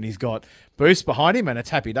shown up when he's got boost behind him, and it's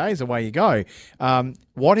happy days, away you go.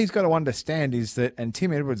 What he's got to understand is that, and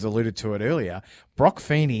Tim Edwards alluded to it earlier, Brock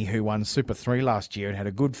Feeney, who won Super 3 last year and had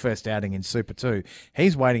a good first outing in Super 2,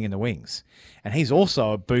 he's waiting in the wings. And he's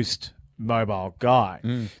also a boost mobile guy.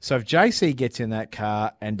 So if JC gets in that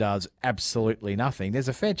car and does absolutely nothing, there's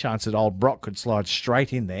a fair chance that old Brock could slide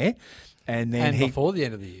straight in there And then before the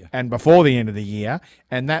end of the year. And before the end of the year.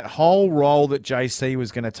 And that whole role that JC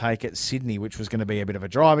was going to take at Sydney, which was going to be a bit of a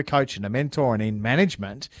driver coach and a mentor and in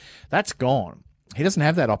management, that's gone. He doesn't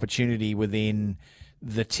have that opportunity within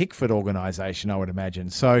the Tickford organisation, I would imagine.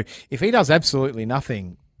 So if he does absolutely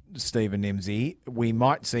nothing, Stephen Nimsey, we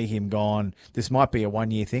might see him gone. This might be a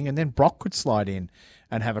one-year thing, and then Brock could slide in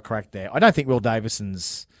and have a crack there. I don't think Will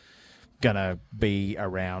Davison's going to be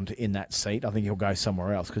around in that seat. I think he'll go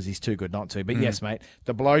somewhere else because he's too good not to. But yes, mate,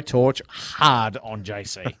 the blowtorch hard on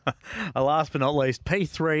JC. Last but not least,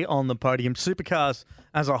 P3 on the podium. Supercars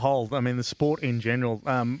as a whole, I mean, the sport in general.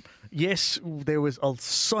 Yes, there was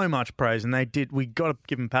so much praise, and we got to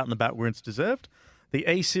give them a pat on the back where it's deserved. The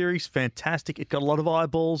E-Series, fantastic. It got a lot of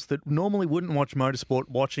eyeballs that normally wouldn't watch motorsport,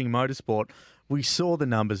 watching motorsport. We saw the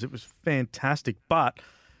numbers. It was fantastic. But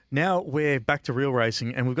now we're back to real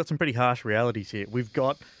racing, and we've got some pretty harsh realities here. We've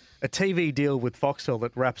got a TV deal with Foxtel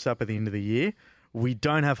that wraps up at the end of the year. We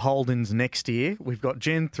don't have Holdens next year. We've got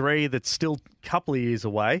Gen 3 that's still a couple of years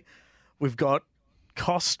away. We've got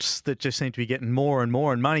costs that just seem to be getting more and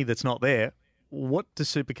more and money that's not there. What do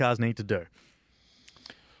supercars need to do?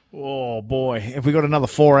 Oh, boy. Have we got another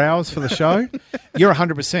 4 hours for the show? You're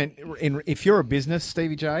 100%. If you're a business,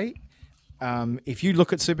 Stevie J, if you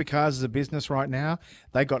look at supercars as a business right now,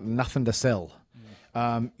 they got nothing to sell.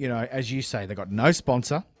 As you say, they got no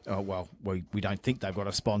sponsor. Oh, well, we don't think they've got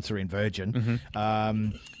a sponsor in Virgin.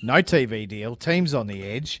 Mm-hmm. No TV deal. Teams on the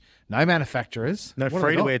edge. No manufacturers. No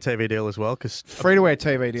free-to-air TV deal as well. Cause free-to-air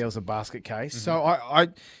TV deal is a basket case. Mm-hmm.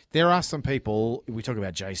 So there are some people, we talk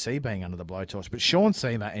about JC being under the blowtorch, but Sean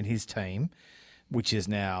Seamer and his team, which is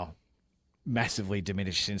now massively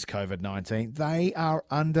diminished since COVID-19, they are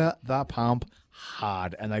under the pump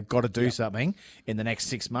hard, and they've got to do something in the next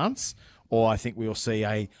 6 months, or I think we will see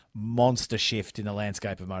a monster shift in the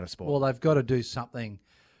landscape of motorsport. Well, they've got to do something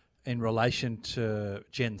in relation to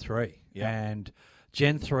Gen 3. Yeah. And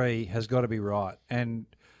Gen 3 has got to be right. And,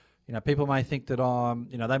 people may think that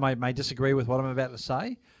they may disagree with what I'm about to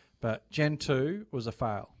say, but Gen 2 was a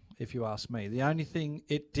fail, if you ask me. The only thing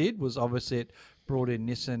it did was obviously it brought in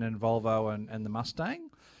Nissan and Volvo and the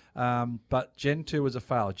Mustang. But Gen 2 was a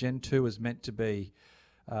fail. Gen 2 was meant to be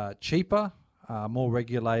cheaper, more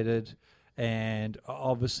regulated, and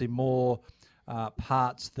obviously more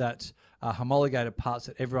parts that are homologated parts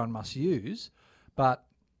that everyone must use. But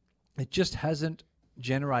it just hasn't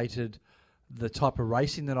generated the type of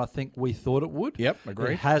racing that I think we thought it would. Yep,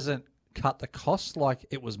 agreed. It hasn't cut the costs like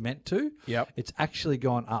it was meant to. Yep. It's actually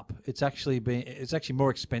gone up. It's actually more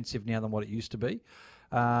expensive now than what it used to be.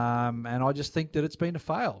 And I just think that it's been a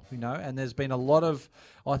fail, and there's been a lot of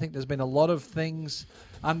things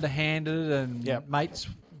underhanded and mates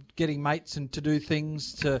getting mates and to do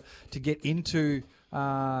things to get into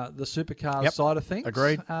the supercar side of things.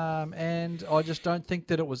 Agreed. And I just don't think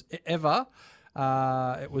that it was ever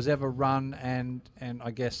run and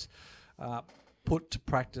I guess put to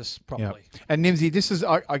practice properly. Yep. And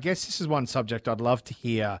Nimsy, I guess this is one subject I'd love to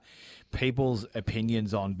hear people's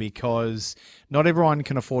opinions on, because not everyone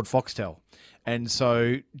can afford Foxtel. And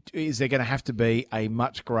so is there going to have to be a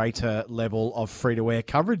much greater level of free-to-air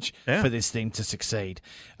coverage for this thing to succeed?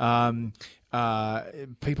 People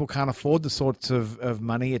can't afford the sorts of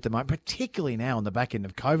money at the moment, particularly now on the back end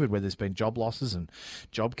of COVID, where there's been job losses and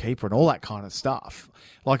JobKeeper and all that kind of stuff.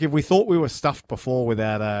 Like, if we thought we were stuffed before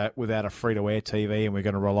without a free-to-air TV and we're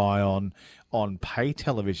going to rely on pay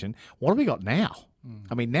television, what have we got now?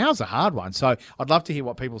 I mean, now's a hard one. So I'd love to hear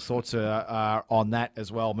what people's thoughts are on that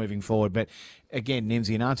as well moving forward. But again,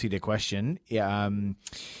 Nimsy, in answer to your question,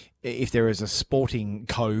 if there is a sporting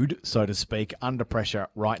code, so to speak, under pressure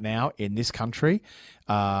right now in this country,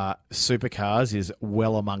 supercars is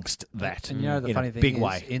well amongst that. And the funny thing big is,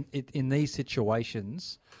 way. in these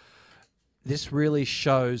situations, this really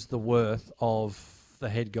shows the worth of the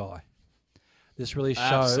head guy. This really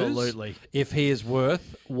shows if he is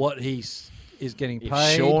worth what he's getting paid.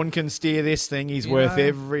 If Sean can steer this thing, he's worth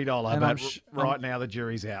every dollar. But right now, the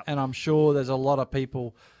jury's out. And I'm sure there's a lot of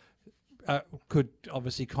people could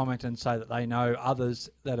obviously comment and say that they know others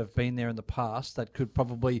that have been there in the past that could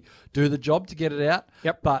probably do the job to get it out.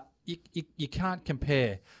 Yep. But you can't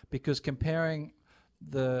compare, because comparing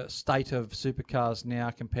the state of supercars now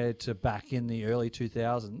compared to back in the early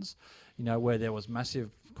 2000s, where there was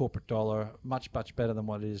massive corporate dollar, much better than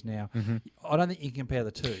what it is now. Mm-hmm. I don't think you can compare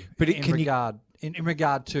the two. But in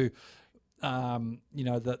regard to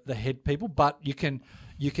the head people, but you can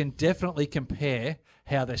definitely compare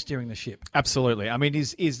how they're steering the ship. Absolutely. I mean,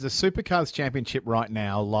 is the Supercars Championship right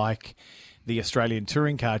now like the Australian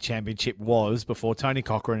Touring Car Championship was before Tony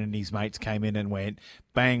Cochrane and his mates came in and went,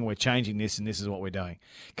 bang, we're changing this and this is what we're doing?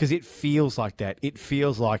 Because it feels like that. It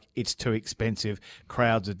feels like it's too expensive.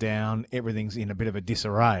 Crowds are down. Everything's in a bit of a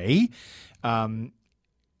disarray.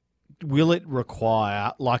 Will it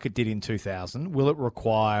require, like it did in 2000, will it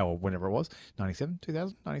require, or whenever it was, 97,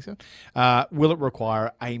 2000, 97, will it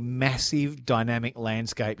require a massive dynamic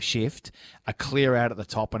landscape shift, a clear out at the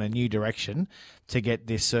top and a new direction to get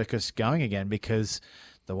this circus going again? Because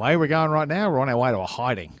the way we're going right now, we're on our way to a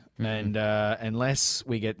hiding. Mm-hmm. And unless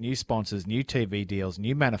we get new sponsors, new TV deals,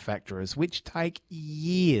 new manufacturers, which take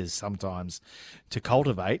years sometimes to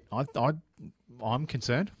cultivate, I'm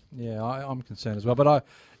concerned. Yeah, I'm concerned as well. But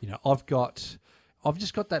I've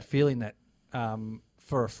just got that feeling that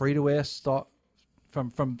for a free to wear stock,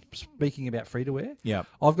 from speaking about free to wear, yeah,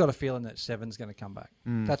 I've got a feeling that 7's going to come back.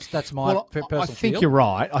 That's my personal feel. I think you're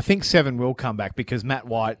right. I think 7 will come back because Matt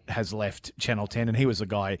White has left Channel 10, and he was the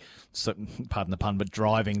guy, pardon the pun, but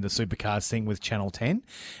driving the supercars thing with Channel 10.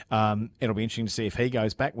 It'll be interesting to see if he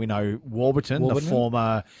goes back. We know Warburton, the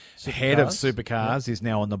former head of supercars, is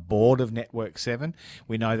now on the board of Network 7.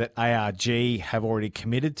 We know that ARG have already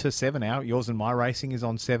committed to 7 out. Yours and My Racing is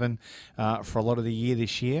on 7 for a lot of the year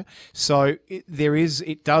this year. So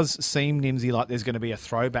it does seem, Nimsy, like there's going to be a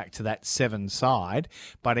throwback to that 7 side.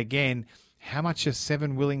 But again, how much is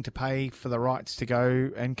 7 willing to pay for the rights to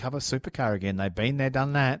go and cover Supercar again? They've been there,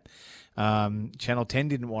 done that. Channel 10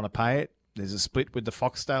 didn't want to pay it. There's a split with the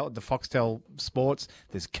Foxtel Sports.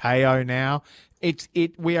 There's KO now.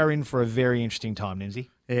 We are in for a very interesting time, Nimsy.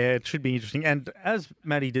 Yeah, it should be interesting. And as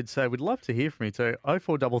Matty did say, we'd love to hear from you too.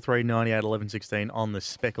 0433 98 11 16 on the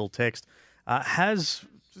Speckle text. Has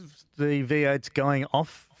the V8s going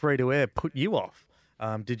off free to air put you off?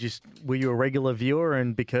 Were you a regular viewer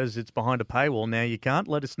and because it's behind a paywall now you can't?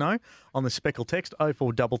 Let us know on the Speckle text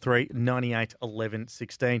 0433 98 11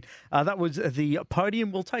 16. That was the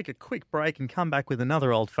podium. We'll take a quick break and come back with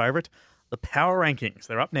another old favourite, the Power Rankings.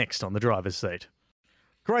 They're up next on the driver's seat.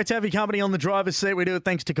 Great to have your company on the driver's seat. We do it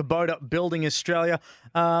thanks to Kubota Building Australia.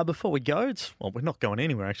 Before we go, we're not going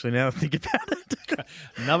anywhere actually now that I think about it.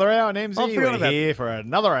 Another hour, Nimsy. We're here for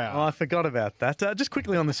another hour. Oh, I forgot about that. Just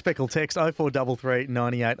quickly on the Speckle text, 0433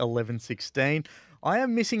 98 11 16. I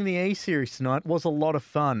am missing the E-Series tonight. Was a lot of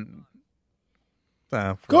fun.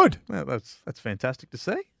 Good. Well, that's fantastic to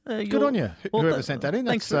see. Good on you. Whoever sent that in.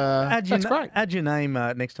 That's great. Add your name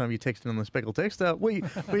next time you text it on the Speckle text. We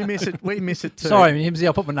miss it. We miss it too. Sorry, Nimsy.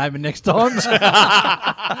 I'll put my name in next time.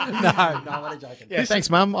 No, I'm only joking. Yeah, thanks,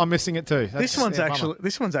 Mum. I'm missing it too. This one's actually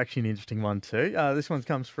an interesting one too. This one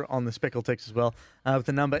comes on the Speckle text as well, with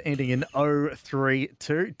the number ending in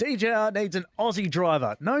 032. DJR needs an Aussie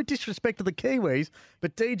driver. No disrespect to the Kiwis,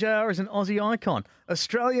 but DJR is an Aussie icon.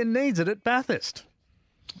 Australia needs it at Bathurst.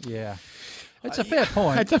 Yeah. It's a fair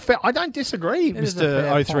point. I don't disagree,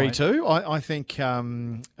 Mr. 032. I think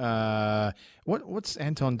what's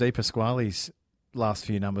Anton De Pasquale's last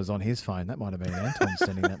few numbers on his phone? That might have been Anton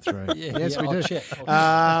sending that through. Yes, we do.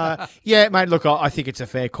 Yeah, mate. Look, I think it's a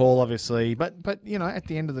fair call, obviously, but at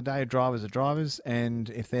the end of the day, drivers are drivers,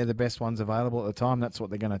 and if they're the best ones available at the time, that's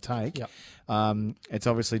what they're going to take. Yep. It's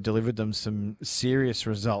obviously delivered them some serious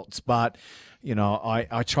results, but.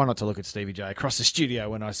 I try not to look at Stevie J across the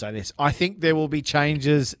studio when I say this. I think there will be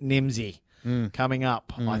changes, Nimsy, coming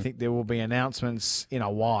up. I think there will be announcements in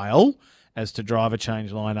a while as to driver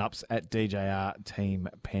change lineups at DJR Team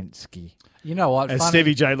Penske. You know what? As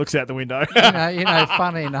Stevie J looks out the window.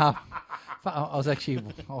 Funny enough, I was actually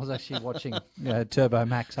watching Turbo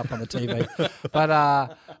Max up on the TV.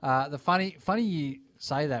 But the funny you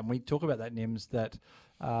say that, and we talk about that, Nims, that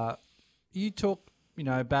you talk.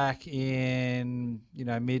 Back in,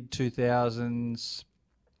 mid 2000s,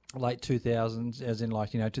 late 2000s, as in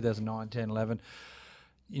 2009, 10, 11,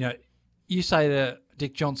 you say to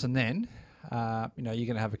Dick Johnson then, you're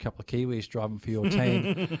going to have a couple of Kiwis driving for your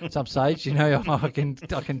team at some stage. I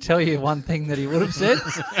can tell you one thing that he would have said.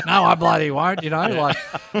 No, I bloody won't, he...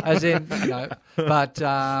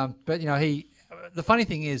 The funny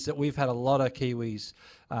thing is that we've had a lot of Kiwis,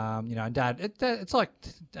 and Dad. It's like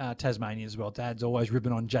Tasmania as well. Dad's always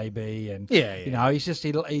ribbing on JB, and he's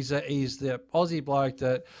the Aussie bloke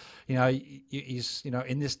that, he's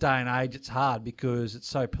in this day and age it's hard because it's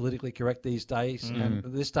so politically correct these days, and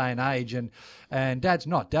this day and age, and Dad's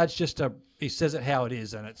not. Dad's just he says it how it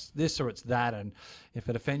is, and it's this or it's that, and if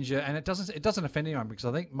it offends you, and it doesn't offend anyone because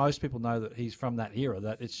I think most people know that he's from that era.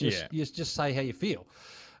 That it's just you just say how you feel.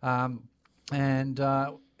 And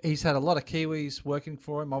he's had a lot of Kiwis working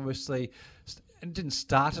for him, obviously. And didn't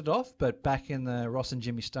start it off, but back in the Ross and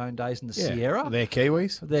Jimmy Stone days in the Sierra. They're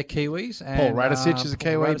Kiwis. They're Kiwis. And, Paul Radicic is a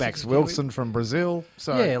Kiwi. Max Wilson Kiwi. from Brazil.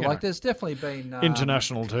 So, there's definitely been...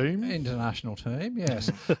 international team. International team, yes.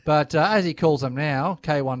 But as he calls them now,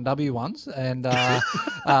 K1W ones. And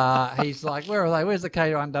he's like, where are they? Where's the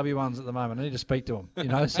K1W ones at the moment? I need to speak to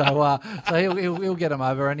them, So he'll get them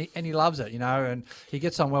over, and he loves it, and he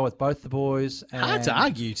gets on well with both the boys. And hard to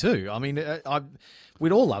argue too. I mean,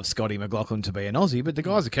 we'd all love Scotty McLaughlin to be an Aussie, but the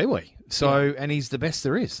guy's a Kiwi. So, and he's the best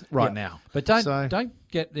there is now. But don't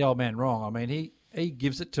get the old man wrong. I mean, he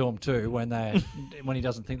gives it to them too when he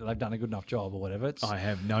doesn't think that they've done a good enough job or whatever. I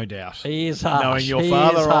have no doubt. He is harsh. Knowing your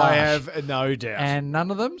father, I have no doubt. And none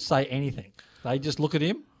of them say anything. They just look at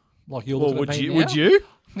him like you're looking at me now. Would you?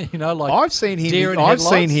 Like I've seen him. deer in I've headlights.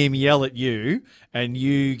 seen him yell at you, and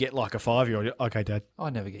you get like a 5-year-old. Okay, Dad. I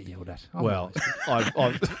never get yelled at.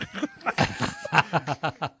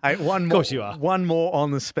 Hey, one more. Of course you are. One more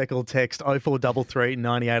on the speckled text 0433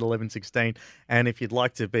 98 11 16. And if you'd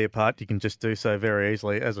like to be a part, you can just do so very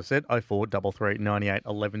easily. As I said, 0433 98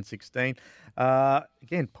 11 16.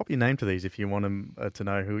 Again, pop your name to these if you want them to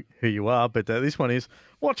know who you are. But this one is,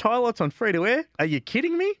 watch highlights on free to air. Are you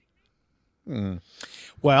kidding me?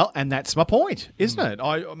 Well, and that's my point, isn't it?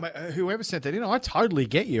 Whoever sent that in, I totally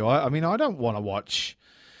get you. I mean, I don't want to watch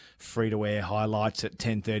free-to-air highlights at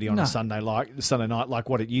 10:30 on a Sunday night, like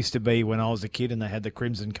what it used to be when I was a kid, and they had the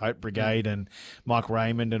Crimson Coat Brigade and Mike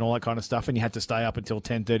Raymond and all that kind of stuff, and you had to stay up until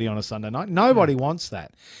 10:30 on a Sunday night. Nobody wants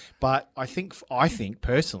that, but I think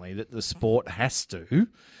personally that the sport has to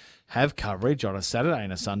have coverage on a Saturday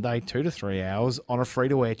and a Sunday, 2 to 3 hours on a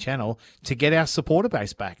free-to-air channel to get our supporter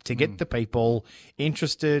base back, to get the people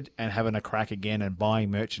interested and having a crack again and buying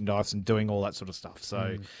merchandise and doing all that sort of stuff.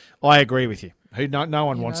 So I agree with you. No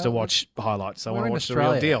one wants to watch highlights. They want to watch the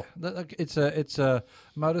real deal. It's a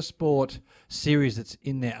motorsport series that's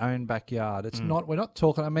in their own backyard. It's not. We're not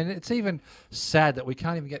talking. I mean, it's even sad that we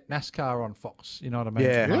can't even get NASCAR on Fox. You know what I mean?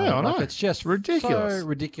 Yeah, I know. It's just ridiculous. So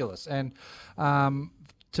ridiculous. And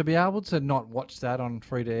to be able to not watch that on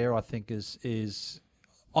free to air, I think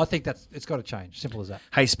I think it's got to change. Simple as that.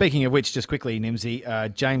 Hey, speaking of which, just quickly,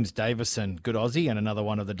 Nimsy, James Davison, good Aussie, and another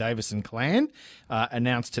one of the Davison clan,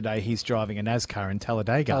 announced today he's driving a NASCAR in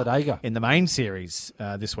Talladega in the main series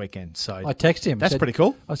this weekend. So I texted him. That's pretty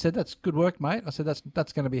cool. I said, that's good work, mate. I said,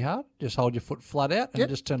 that's going to be hard. Just hold your foot flat out and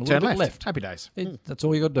just turn a little bit left. Happy days. That's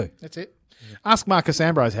all you got to do. That's it. Ask Marcus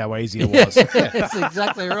Ambrose how easy it was. That's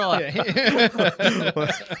exactly right.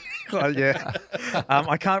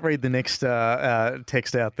 I can't read the next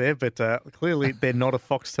text out there, but clearly they're not a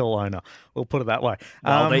Foxtel owner. We'll put it that way.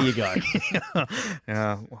 Well, there you go.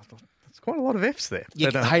 It's quite a lot of Fs there.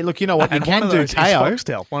 Hey, look, you know what? You can do KO.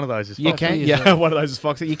 Foxtel. One of those is Foxtel. One of those is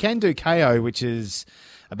Foxtel. You can do KO, which is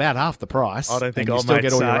about half the price. I don't think I'll still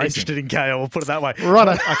get all your interested in KO. We'll put it that way. Right.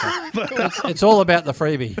 Okay. It's all about the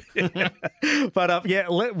freebie. But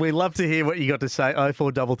we love to hear what you got to say.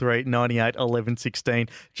 0433 98 11 16.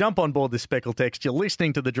 Jump on board the Speckle text. You're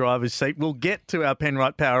listening to the driver's seat. We'll get to our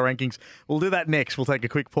Penrite Power Rankings. We'll do that next. We'll take a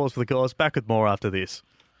quick pause for the cause. Back with more after this.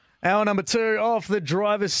 Hour number 2 of the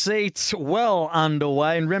driver's seat well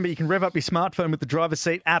underway. And remember, you can rev up your smartphone with the driver's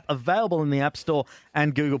seat app available in the App Store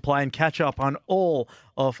and Google Play and catch up on all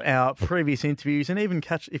of our previous interviews. And even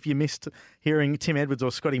if you missed hearing Tim Edwards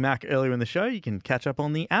or Scotty Mack earlier in the show, you can catch up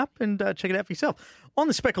on the app and check it out for yourself. On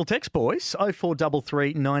the Speckle text, boys,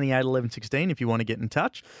 0433 98 11 16 if you want to get in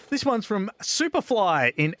touch. This one's from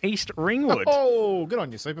Superfly in East Ringwood. Oh, good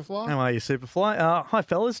on you, Superfly. How are you, Superfly? Hi,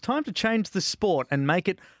 fellas. Time to change the sport and make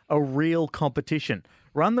it a real competition.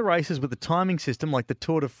 Run the races with a timing system like the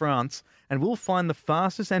Tour de France, and we'll find the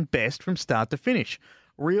fastest and best from start to finish.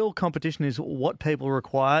 Real competition is what people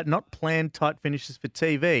require, not planned tight finishes for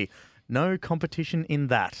TV. No competition in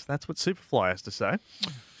that. That's what Superfly has to say.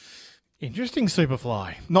 Interesting,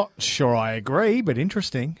 Superfly. Not sure I agree, but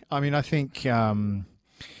interesting. I mean, I think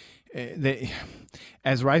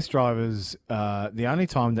as race drivers, the only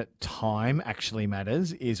time that time actually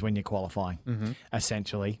matters is when you're qualifying,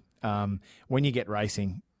 essentially. When you get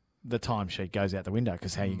racing, the timesheet goes out the window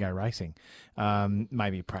because how you go racing.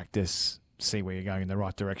 Maybe practice, see where you're going in the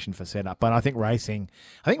right direction for setup. But I think racing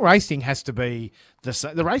has to be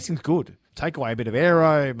the racing's good. Take away a bit of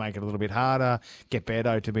aero, make it a little bit harder, get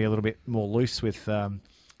Beardo to be a little bit more loose with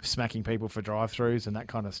smacking people for drive-throughs and that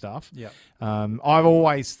kind of stuff. Yeah. I've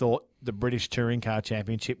always thought the British Touring Car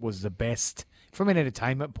Championship was the best, from an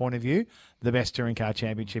entertainment point of view, the best touring car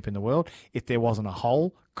championship in the world. If there wasn't a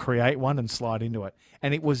hole, create one and slide into it.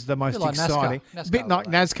 And it was the most exciting. NASCAR. A bit like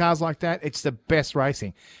NASCAR's like that. It's the best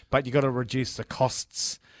racing. But you've got to reduce the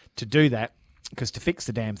costs to do that. Because to fix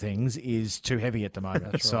the damn things is too heavy at the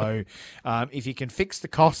moment. So if you can fix the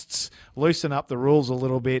costs, loosen up the rules a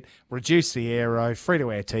little bit, reduce the aero,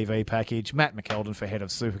 free-to-air TV package, Matt McKeldin for head of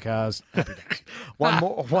Supercars. Happy days. One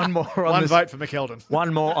more on One vote for McKeldin.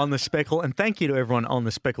 One more on the Speckle, and thank you to everyone on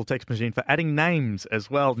the Speckle text machine for adding names as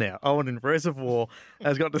well. Now, Owen in Reservoir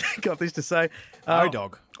has got this to say.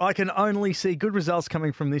 Dog. I can only see good results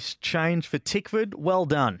coming from this change for Tickford. Well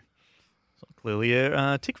done. So clearly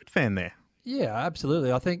a Tickford fan there. Yeah,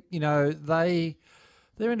 absolutely. I think, they're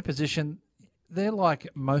in a position, they're like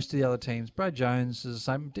most of the other teams. Brad Jones is the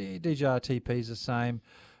same, DJRTP is the same,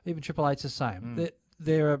 even Triple Eight's the same.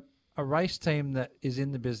 They're a race team that is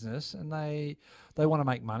in the business, and they want to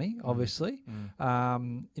make money, obviously.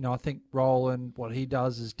 I think Roland, what he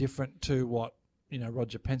does is different to what,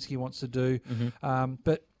 Roger Penske wants to do.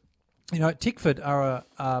 But, Tickford are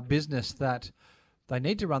a business that they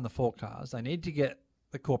need to run the 4 cars. They need to get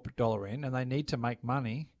the corporate dollar in, and they need to make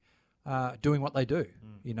money doing what they do.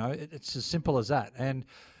 It's as simple as that. And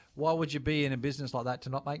why would you be in a business like that to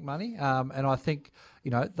not make money? And I think,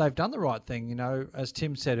 they've done the right thing. As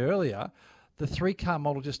Tim said earlier, the 3-car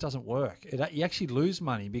model just doesn't work. You actually lose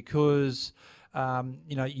money because,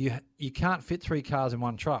 you can't fit 3 cars in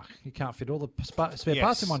one truck. You can't fit all the spare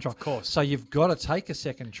parts in one truck. Of course. So you've got to take a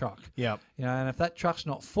second truck. Yeah. And if that truck's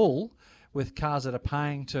not full with cars that are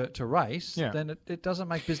paying to race, then it doesn't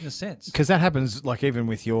make business sense. Because that happens, like even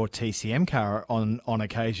with your TCM car on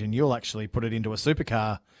occasion, you'll actually put it into a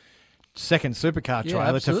second supercar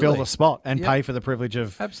trailer to fill the spot and pay for the privilege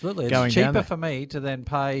of absolutely. Going it's down cheaper there. for me to then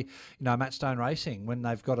pay, Matt Stone Racing when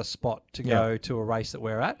they've got a spot to go to a race that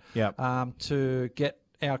we're at, to get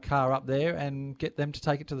our car up there and get them to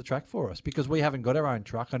take it to the track for us, because we haven't got our own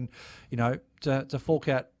truck, and to fork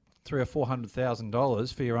out $300,000 or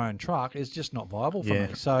 $400,000 for your own truck is just not viable for me.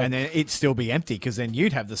 So, and then it'd still be empty, because then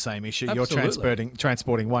you'd have the same issue. Absolutely. You're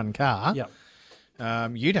transporting one car.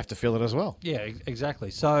 You'd have to fill it as well. Yeah,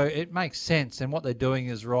 exactly. So it makes sense, and what they're doing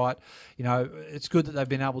is right. It's good that they've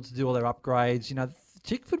been able to do all their upgrades.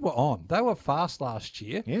 Tickford were on. They were fast last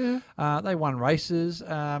year. Yeah. They won races.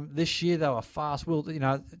 This year they were fast.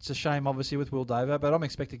 It's a shame, obviously, with Will Dover, but I'm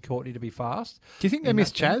expecting Courtney to be fast. Do you think they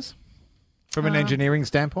missed Chaz from an engineering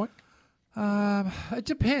standpoint? It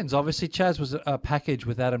depends. Obviously, Chaz was a package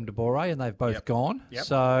with Adam DeBore, and they've both gone.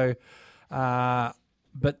 So,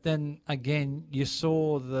 but then again, you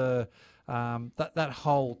saw that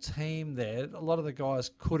whole team there. A lot of the guys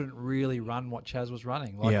couldn't really run what Chaz was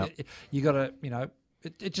running. You got to,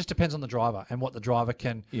 it just depends on the driver and what the driver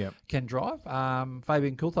can drive.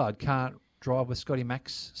 Fabian Coulthard can't drive with Scotty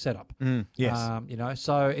Mack's setup.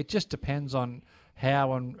 So it just depends on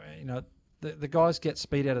how, and the guys get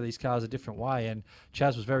speed out of these cars a different way, and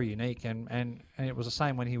Chaz was very unique, and it was the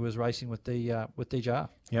same when he was racing with DJR.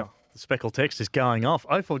 Yeah, the Speckle text is going off.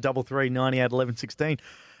 0433 98 11 16.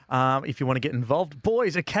 If you want to get involved.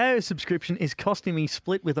 Boys, a KO subscription is costing me,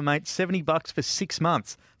 split with a mate, $70 for 6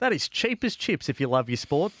 months. That is cheap as chips if you love your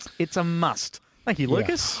sport. It's a must. Thank you,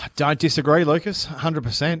 Lucas. Don't disagree, Lucas,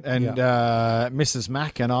 100%. And Mrs.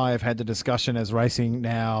 Mack and I have had the discussion as racing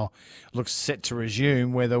now looks set to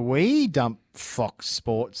resume whether we dump Fox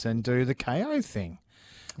Sports and do the KO thing.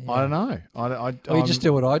 Yeah. I don't know. You just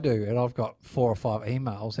do what I do, and I've got 4 or 5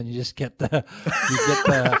 emails, and you just get the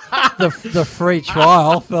free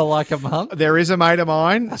trial for like a month. There is a mate of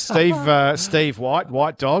mine, Steve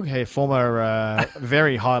White Dog, a former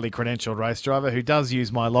very highly credentialed race driver who does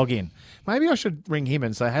use my login. Maybe I should ring him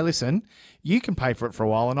and say, hey, listen, you can pay for it for a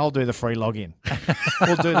while and I'll do the free login.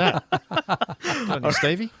 We'll do that. Don't you,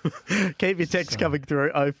 Stevie? Keep your texts coming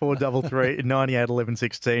through 0433 98 11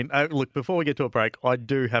 16. Look, before we get to a break, I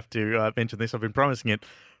do have to mention this. I've been promising it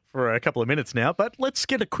for a couple of minutes now, but let's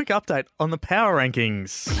get a quick update on the power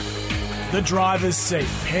rankings. The Driver's Seat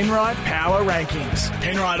Penrite Power Rankings.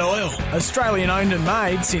 Penrite Oil, Australian owned and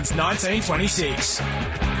made since 1926.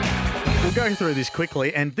 We'll go through this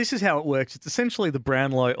quickly, and this is how it works. It's essentially the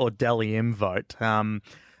Brownlow or Dally M vote.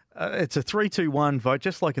 It's a 3-2-1 vote,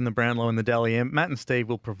 just like in the Brownlow and the Dally M. Matt and Steve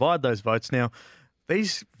will provide those votes. Now,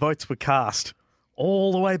 these votes were cast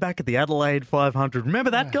all the way back at the Adelaide 500.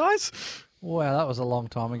 Remember that, guys? Wow, that was a long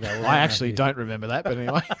time ago. I actually don't remember that, but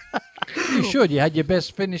anyway. You should. You had your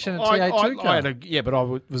best finish in a TA2 car. But I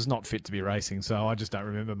was not fit to be racing, so I just don't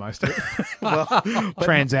remember most of it.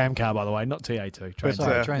 Trans Am car, by the way, not TA2.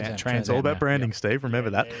 Trans all about branding, Steve. Remember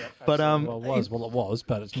that. But it was,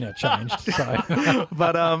 but it's now changed. So.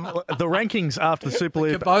 But the rankings after the Super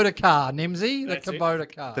Loop. Kubota car, Nimsy. The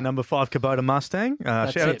Kubota car. The number 5 Kubota Mustang.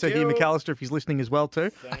 Shout out to Hugh McAllister if he's listening as well too.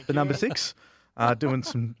 The number 6. Doing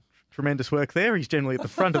some tremendous work there. He's generally at the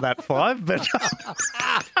front of that 5, but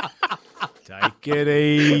take it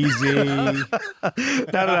easy. no.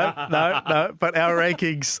 But our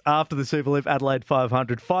rankings after the Super Loop Adelaide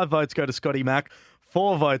 500, 5 votes go to Scotty Mack,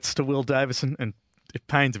 4 votes to Will Davison, and it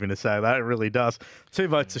pains me to say that, it really does. 2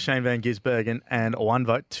 votes to Shane Van Gisbergen and 1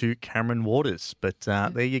 vote to Cameron Waters. But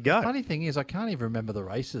there you go. The funny thing is, I can't even remember the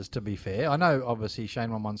races, to be fair. I know, obviously,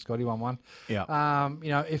 Shane won one, Scotty won one. Yeah.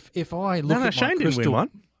 If I look at Shane my didn't win one.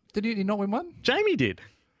 Did he not win one? Jamie did.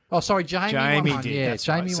 Oh, sorry, Jamie won one. did. Yeah, That's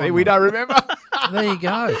Jamie right. won See, one. we don't remember. There you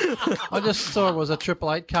go. I just saw it was a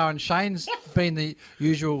 888 car, and Shane's been the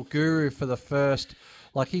usual guru for the first.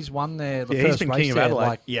 Like, he's won there the Yeah, first he's been race king of there, Adelaide.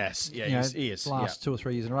 like, Yes, yeah, you know, he is. last 2 or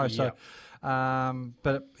 3 years in a row. Yeah. So,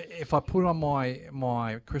 but if I put on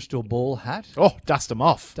my crystal ball hat, Oh, dust them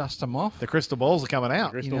off. The crystal balls are coming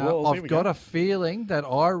out. Crystal balls, here I've we got go. a feeling that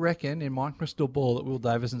I reckon in my crystal ball that Will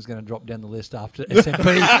Davison's going to drop down the list after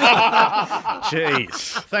SMP.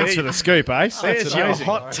 Jeez. Thanks for the scoop, Ace. There's That's your amazing.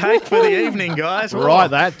 hot take for the evening, guys. Write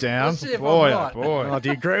that down. Let's see if I'm Boy, right. oh boy. Oh, do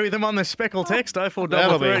you agree with them on the speckle text? That'll be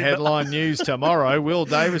 0433. headline news tomorrow. Will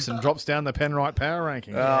Davison drops down the Penrite power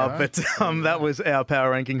ranking. But that was our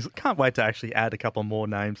power rankings. Can't wait to actually add a couple more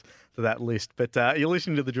names to that list. But you're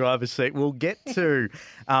listening to the driver's seat. We'll get to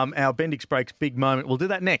our Bendix Breaks big moment. We'll do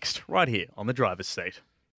that next, right here on the driver's seat.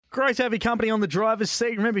 Great to have your company on the driver's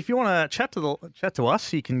seat. Remember, if you want to chat to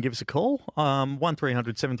us, you can give us a call.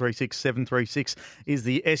 1300 736 736 is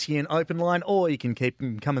the SEN open line, or you can keep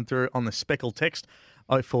them coming through on the speckle text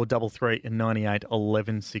 0433 98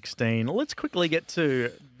 11 16. Let's quickly get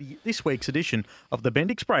to this week's edition of the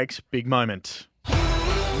Bendix Breaks Big Moment.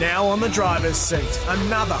 Now on the driver's seat,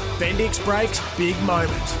 another Bendix Brakes big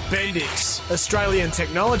moment. Bendix, Australian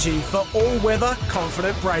technology for all-weather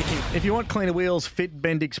confident braking. If you want cleaner wheels, fit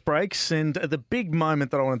Bendix brakes. And the big moment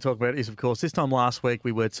that I want to talk about is, of course, this time last week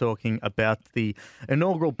we were talking about the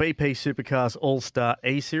inaugural BP Supercars All-Star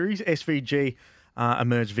E-Series. SVG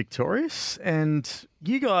emerged victorious. And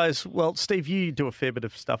you guys, well, Steve, you do a fair bit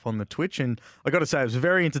of stuff on the Twitch, and I got to say, it was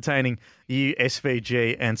very entertaining, you,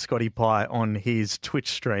 SVG, and Scotty Pye on his Twitch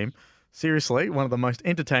stream. Seriously, one of the most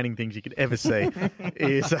entertaining things you could ever see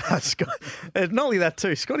is and not only that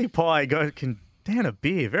too, Scotty Pye can down a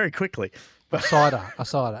beer very quickly. A cider,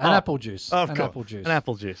 an apple juice, apple juice. An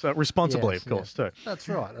apple juice, responsibly, Yes, of course, too. That's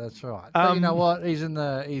right. But you know what? He's in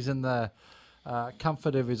the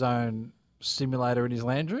comfort of his own simulator in his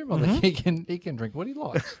lounge room. I think he can drink what he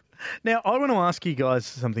likes. Now, I want to ask you guys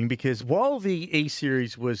something, because while the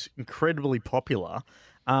E-Series was incredibly popular,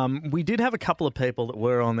 we did have a couple of people that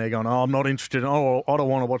were on there going, oh, I'm not interested. Oh, I don't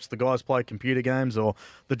want to watch the guys play computer games, or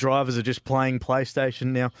the drivers are just playing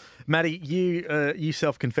PlayStation. Now, Matty, you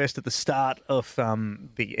self-confessed at the start of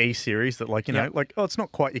the E-Series that, it's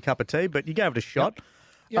not quite your cup of tea, but you gave it a shot.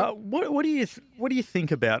 Yep. What do you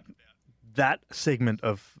think about that segment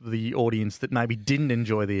of the audience that maybe didn't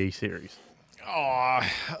enjoy the E-Series? Oh,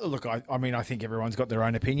 look, I mean, I think everyone's got their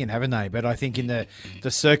own opinion, haven't they? But I think in the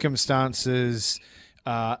circumstances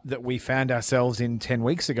that we found ourselves in 10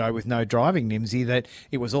 weeks ago with no driving, Nimsy, that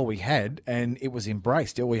it was all we had and it was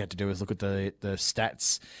embraced. All we had to do was look at the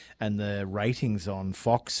stats and the ratings on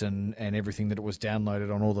Fox and everything that it was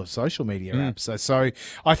downloaded on all the social media apps. So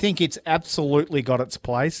I think it's absolutely got its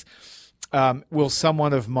place. Will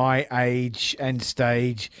someone of my age and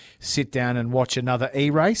stage sit down and watch another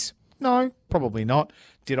E-race? No, probably not.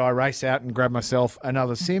 Did I race out and grab myself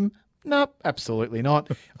another sim? No, absolutely not.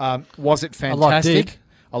 Was it fantastic?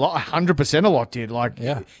 A lot, 100% a lot did.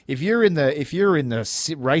 If you're in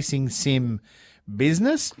the racing sim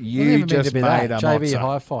business, you just made a JB mozza.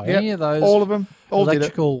 Hi-Fi. Yep. Any of those? All of them. All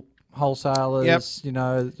electrical wholesalers,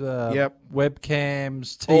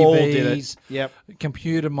 webcams, TVs, all did it. Yep.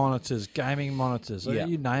 computer monitors, gaming monitors, Yep.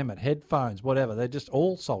 you name it, headphones, whatever. They're just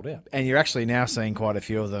all sold out. And you're actually now seeing quite a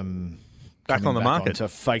few of them back on the market,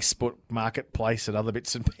 onto Facebook Marketplace and other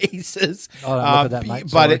bits and pieces. I don't look at that, mate.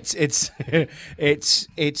 But Sorry.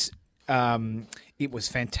 it was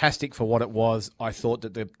fantastic for what it was. I thought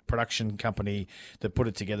that the production company that put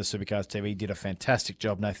it together, Supercars TV, did a fantastic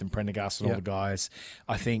job. Nathan Prendergast and all the guys.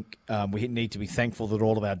 I think we need to be thankful that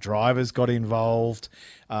all of our drivers got involved.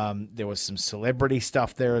 There was some celebrity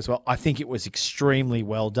stuff there as well. I think it was extremely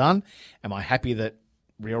well done. Am I happy that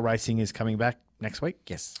real racing is coming back next week?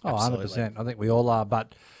 Yes, absolutely. 100%. I think we all are.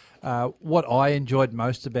 But what I enjoyed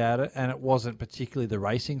most about it, and it wasn't particularly the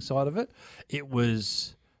racing side of it, it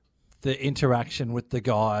was the interaction with the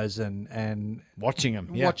guys and watching them,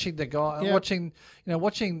 watching the guy, watching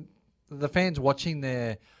the fans watching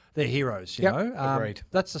their they're heroes, you Yep, know. agreed.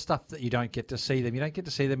 That's the stuff that you don't get to see them. You don't get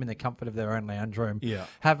to see them in the comfort of their own lounge room, Yeah.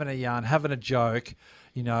 having a yarn, having a joke,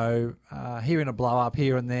 you know, hearing a blow up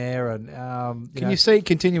here and there. And Can you see it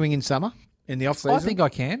continuing in summer, in the off season? I think I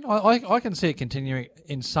can. I can see it continuing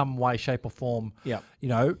in some way, shape, or form. Yeah. You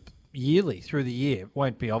know, yearly through the year. It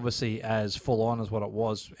won't be obviously as full on as what it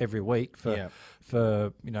was every week for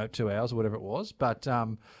 2 hours or whatever it was, but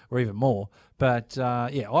or even more. But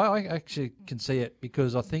I actually can see it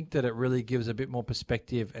because I think that it really gives a bit more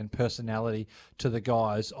perspective and personality to the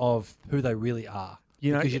guys of who they really are.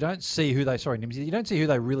 Because you don't see who they. Sorry, Nimsy. You don't see who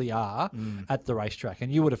they really are at the racetrack,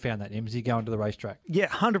 and you would have found that, Nimsy, going to the racetrack. Yeah,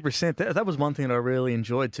 100%. That was one thing that I really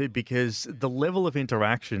enjoyed too, because the level of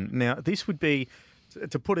interaction. Now, this would be,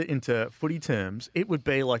 to put it into footy terms, it would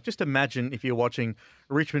be like, just imagine if you're watching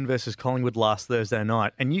Richmond versus Collingwood last Thursday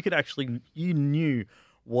night, and you knew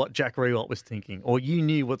what Jack Riewoldt was thinking, or you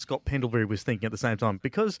knew what Scott Pendlebury was thinking at the same time,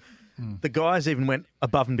 because the guys even went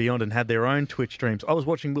above and beyond and had their own Twitch streams. I was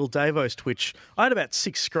watching Will Davo's Twitch. I had about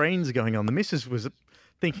 6 screens going on. The missus was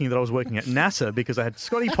thinking that I was working at NASA because I had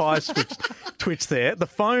Scotty Pye's Twitch there. The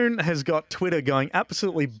phone has got Twitter going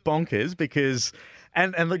absolutely bonkers because...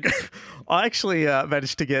 And I actually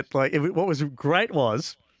managed to get, what was great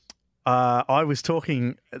was I was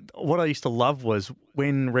talking, what I used to love was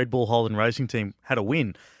when Red Bull Holden Racing Team had a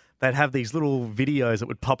win, they'd have these little videos that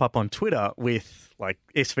would pop up on Twitter with like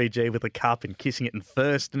SVG with a cup and kissing it in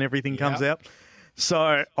first and everything comes out.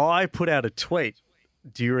 So I put out a tweet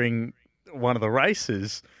during one of the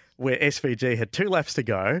races where SVG had 2 laps to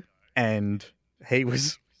go and he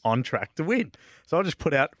was on track to win. So I just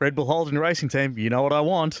put out Red Bull Holden Racing Team, you know what I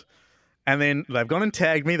want. And then they've gone and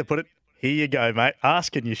tagged me. They put it, here you go, mate.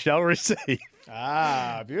 Ask and you shall receive.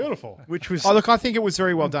 Ah, beautiful. Which was... Oh, look, I think it was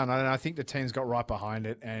very well done. And I think the team's got right behind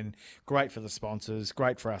it, and great for the sponsors,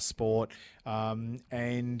 great for our sport, and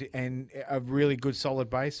a really good solid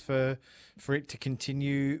base for it to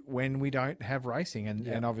continue when we don't have racing.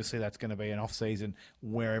 And obviously that's going to be an off-season,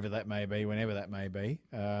 wherever that may be, whenever that may be.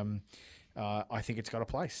 I think it's got a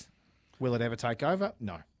place. Will it ever take over?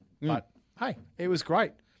 No. But, hey, it was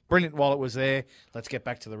great. Brilliant while it was there. Let's get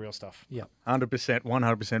back to the real stuff. Yeah, 100%,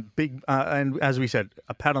 100%. Big, and as we said,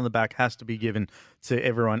 a pat on the back has to be given to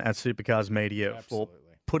everyone at Supercars Media for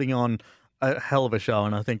putting on a hell of a show,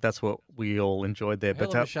 and I think that's what we all enjoyed there. Hell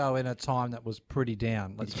of a show in a time that was pretty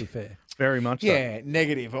down, let's be fair. Very much so. Yeah,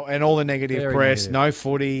 negative, and all the negative press, no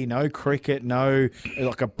footy, no cricket, no,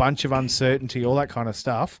 like a bunch of uncertainty, all that kind of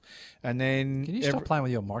stuff. And then... Can you stop playing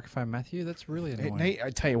with your microphone, Matthew? That's really annoying. I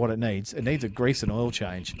tell you what it needs. It needs a grease and oil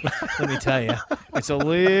change. Let me tell you. It's a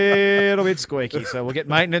little bit squeaky, so we'll get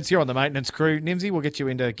maintenance. You're on the maintenance crew, Nimsy. We'll get you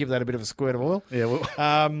in to give that a bit of a squirt of oil.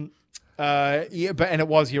 Yeah, and it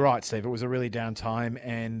was, you're right, Steve, it was a really down time,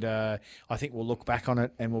 and I think we'll look back on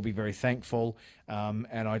it and we'll be very thankful, and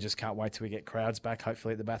I just can't wait till we get crowds back,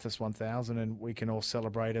 hopefully at the Bathurst 1000, and we can all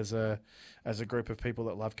celebrate as a group of people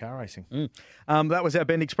that love car racing. That was our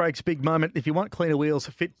Bendix Brakes big moment. If you want cleaner wheels,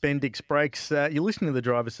 fit Bendix Brakes. You're listening to the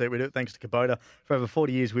driver's seat. We do it thanks to Kubota. For over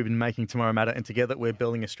 40 years, we've been making tomorrow matter, and together we're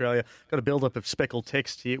building Australia. Got a build-up of speckled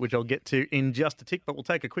text here, which I'll get to in just a tick, but we'll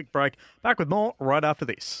take a quick break. Back with more right after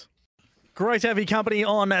this. Great to have your company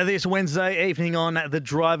on this Wednesday evening on the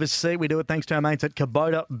driver's seat. We do it thanks to our mates at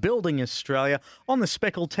Kubota, building Australia. On the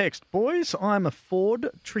speckled text, boys, I'm a Ford,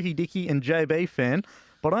 Tricky Dicky and JB fan,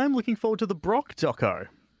 but I'm looking forward to the Brock doco.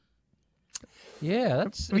 Yeah,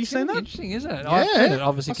 have you seen that? Interesting, isn't it? Yeah, I've seen it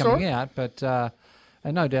obviously coming it. out, but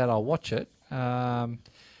and no doubt I'll watch it. Do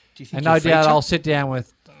you think and no doubt I'll sit down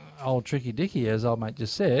with old Tricky Dicky, as old mate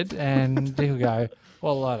just said, and he'll go,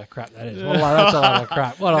 what a load of crap that is. That's a load of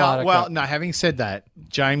crap. What a load of crap. No, having said that,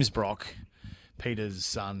 James Brock, Peter's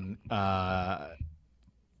son,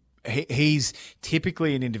 he's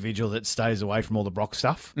typically an individual that stays away from all the Brock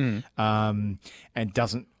stuff and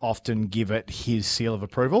doesn't often give it his seal of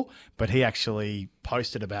approval, but he actually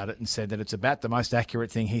posted about it and said that it's about the most accurate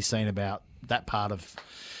thing he's seen about that part of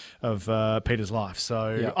Peter's life.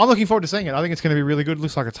 So I'm looking forward to seeing it. I think it's going to be really good. It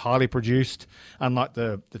looks like it's highly produced, unlike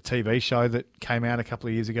the TV show that came out a couple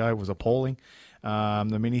of years ago. It was appalling, the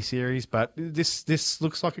miniseries. But this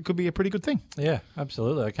looks like it could be a pretty good thing. Yeah,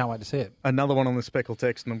 absolutely. I can't wait to see it. Another one on the speckled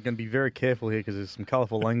text, and I'm going to be very careful here because there's some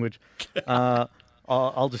colourful language.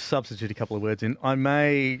 I'll just substitute a couple of words in. I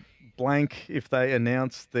may blank if they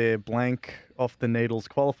announce their blank off the needles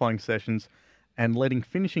qualifying sessions and letting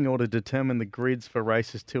finishing order determine the grids for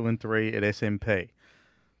races 2 and 3 at SMP.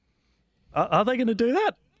 Are they going to do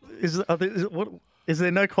that? Is Is there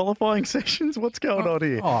no qualifying sessions? What's going on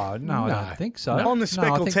here? Oh, no, I don't think so. On the No, I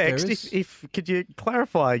speckle think text, there is. if could you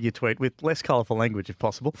clarify your tweet with less colourful language, if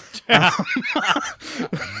possible? You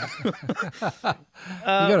got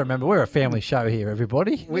to remember, we're a family show here,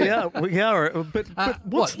 everybody. We are. But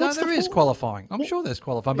what's there is qualifying. I'm sure there's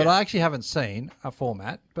qualifying, but I actually haven't seen a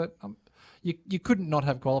format. But you couldn't not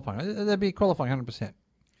have qualifying. There'd be qualifying 100%.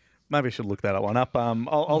 Maybe I should look that one up.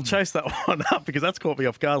 I'll chase that one up because that's caught me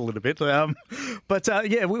off guard a little bit. We'll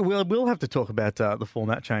have to talk about the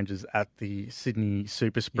format changes at the Sydney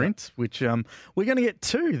Super Sprint, which we're going to get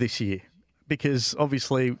 2 this year because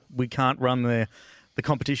obviously we can't run the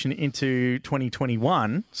competition into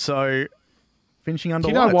 2021. So finishing under.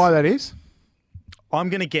 Do you know why that is? I'm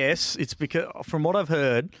going to guess it's because, from what I've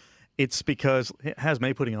heard, it's because it has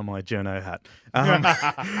me putting on my journo hat.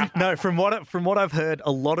 No, from what I've heard,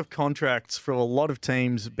 a lot of contracts for a lot of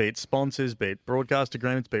teams, be it sponsors, be it broadcast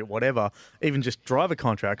agreements, be it whatever, even just driver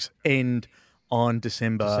contracts, end on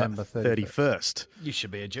December 31st. You should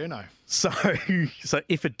be a journo. So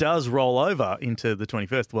if it does roll over into the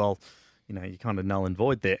 21st, well, you kind of null and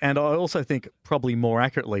void there. And I also think, probably more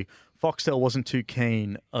accurately, Foxtel wasn't too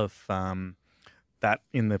keen of that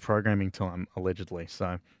in the programming time, allegedly.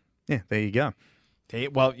 So. Yeah, there you go.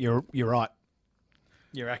 Well, you're right.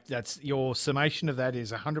 Your summation of that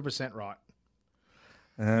is 100% right.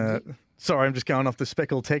 Sorry, I'm just going off the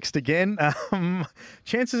speckle text again.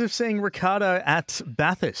 Chances of seeing Ricardo at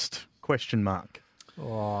Bathurst? ?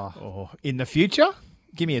 In the future?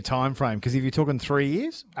 Give me a time frame, because if you're talking 3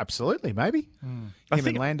 years, absolutely, maybe. Him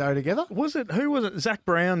and Lando together. Who was it? Zach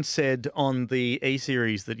Brown said on the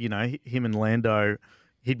E-Series that, him and Lando,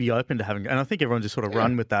 he'd be open to having, and I think everyone just sort of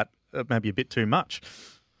run with that maybe a bit too much.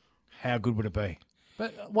 How good would it be?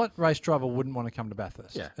 But what race driver wouldn't want to come to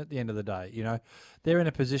Bathurst at the end of the day? They're in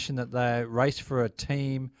a position that they race for a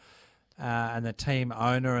team and the team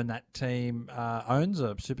owner and that team owns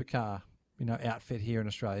a supercar, outfit here in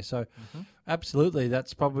Australia. So absolutely,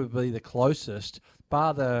 that's probably the closest,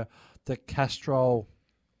 bar the Castrol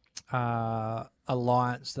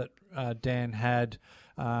alliance that Dan had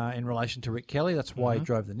in relation to Rick Kelly. That's why he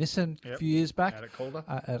drove the Nissan a few years back at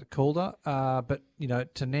Calder. But,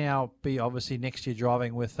 to now be obviously next year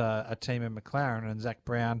driving with a team in McLaren and Zach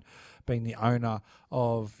Brown being the owner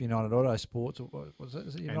of United Autosports. Was it?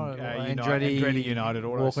 Is it United? Andretti United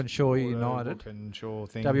Auto. Walkinshaw United. Walkinshaw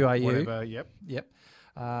thing. WAU. Whatever, yep.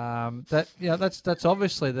 That's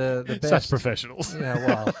obviously the best. Such professionals.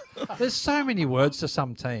 Well, there's so many words to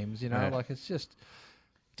some teams, like it's just...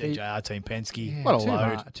 DJR Team Penske. Yeah, what a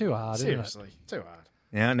load. Too hard, Seriously, isn't it? Too hard.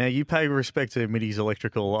 Now you pay respect to Middy's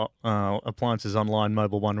Electrical Appliances Online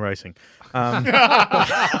Mobile One Racing. But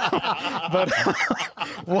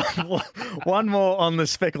one more on the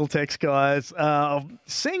speckle text, guys.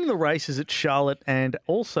 Seeing the races at Charlotte and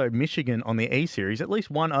also Michigan on the E-Series, at least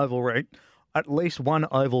one oval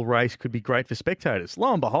race could be great for spectators.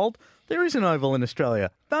 Lo and behold, there is an oval in Australia,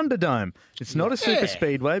 Thunderdome. It's not a super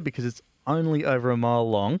speedway because it's only over a mile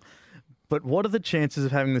long. But what are the chances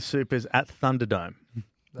of having the supers at Thunderdome?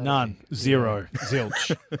 None. Zero.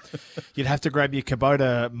 Zilch. You'd have to grab your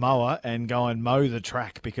Kubota mower and go and mow the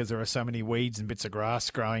track because there are so many weeds and bits of grass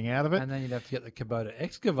growing out of it. And then you'd have to get the Kubota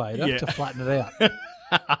excavator to flatten it out.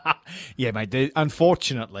 Yeah, mate.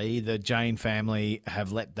 Unfortunately, the Jane family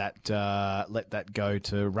have let that go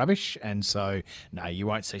to rubbish, and so no, you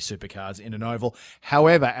won't see supercars in an oval.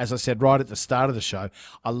 However, as I said right at the start of the show,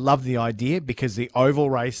 I love the idea because the oval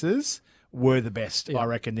races were the best, I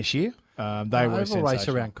reckon, this year. They were sensational. Oval race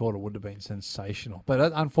around Calder would have been sensational,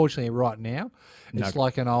 but unfortunately, right now, it's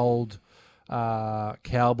like an old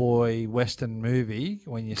cowboy western movie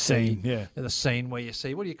when you see the scene where you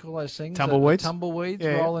see, what do you call those things? Tumbleweeds. Tumbleweeds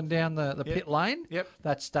rolling down the pit lane. Yep.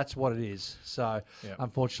 That's what it is. So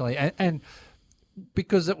unfortunately, and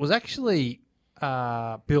because it was actually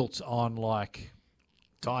built on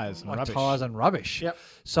Tyres and rubbish. Yep.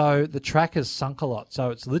 So the track has sunk a lot.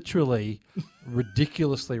 So it's literally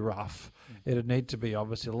ridiculously rough. It'd need to be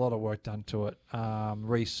obviously a lot of work done to it,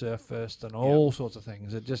 resurfaced and all sorts of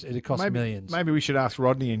things. It'd cost millions. Maybe we should ask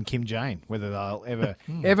Rodney and Kim Jane whether they'll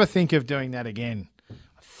ever think of doing that again. I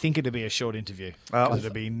think it'd be a short interview because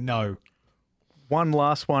it'd be no. One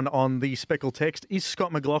last one on the speckle text. Is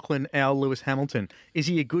Scott McLaughlin our Lewis Hamilton? Is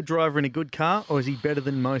he a good driver in a good car, or is he better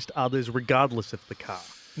than most others regardless of the car?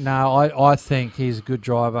 No, I think he's a good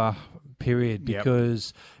driver, period,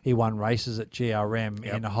 because he won races at GRM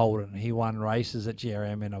in a Holden. He won races at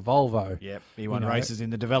GRM in a Volvo. Yep. He won races in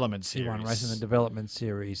the development series. He won races in the development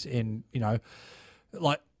series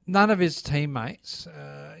none of his teammates,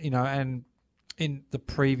 and in the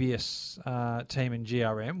previous team in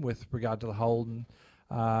GRM with regard to the Holden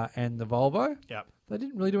and the Volvo. Yep. They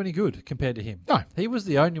didn't really do any good compared to him. No. He was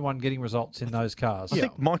the only one getting results in those cars. I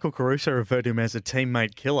think Michael Caruso referred to him as a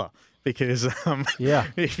teammate killer because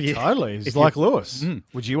if you, Totally. It's if like you- Lewis.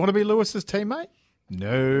 Would you want to be Lewis's teammate?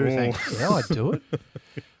 No, thanks. Yeah, I'd do it.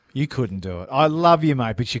 You couldn't do it. I love you,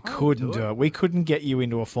 mate, but you couldn't do it. We couldn't get you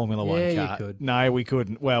into a Formula One Yeah, car. you could. No, we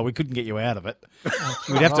couldn't. Well, we couldn't get you out of it.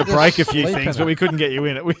 We'd have to break a few things, but we couldn't get you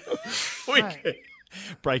in it. We could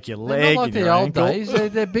break your They're leg not like and the your old ankle.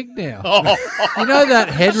 days. They're big now. Oh. You know that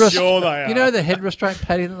head Sure they You are. know the head restraint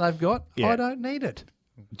padding that they've got? Yeah. I don't need it.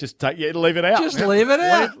 Just leave it out. Just leave it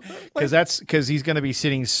out. Because he's going to be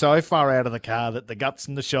sitting so far out of the car that the guts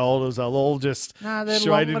and the shoulders are all just No, they're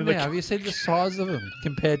straight longer into the now. car. Have you seen the size of them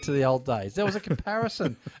compared to the old days? There was a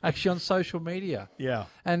comparison actually on social media. Yeah.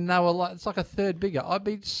 And they were like, it's like a third bigger. I'd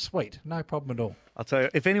be sweet. No problem at all. I'll tell you,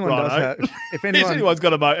 if anyone does Righto. have, if If anyone, anyone's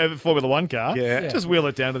got a Formula One car, Yeah. just wheel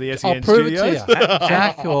it down to the I'll SEN prove studios. it to you.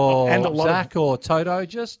 Jack or And a lot of- Zach or Toto,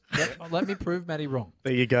 just let me prove Matty wrong.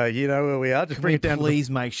 there you go. You know where we are. Just Can bring we it down. please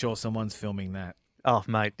make sure someone's filming that? Oh,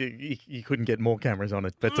 mate, you couldn't get more cameras on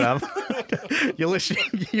it. But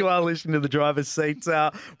you are listening to the driver's seats.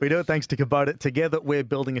 We do it thanks to Kubota. Together, we're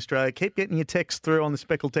building Australia. Keep getting your texts through on the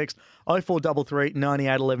Speckle text 0433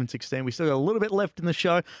 98 11 16. We still got a little bit left in the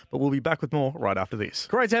show, but we'll be back with more right after this.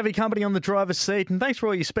 Great to have your company on the driver's seat, and thanks for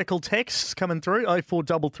all your Speckle texts coming through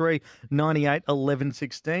 0433 98 11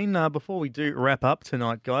 16. Before we do wrap up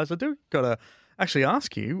tonight, guys, I do got to actually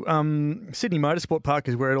ask you. Sydney Motorsport Park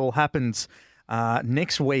is where it all happens.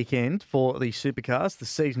 Next weekend for the supercars, the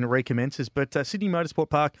season recommences. But Sydney Motorsport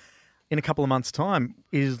Park in a couple of months' time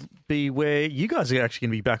be where you guys are actually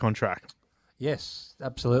going to be back on track. Yes,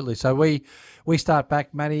 absolutely. So we start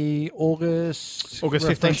back, Matty, August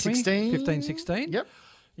 15, 16. 15, 16. Yep.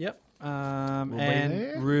 Yep. be And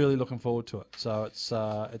there. really looking forward to it. So it's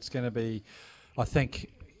going to be, I think.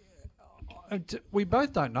 We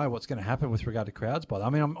both don't know what's going to happen with regard to crowds by then. I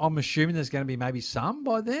mean, I'm assuming there's going to be maybe some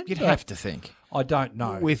by then. You'd but have to think. I don't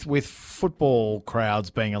know. With football crowds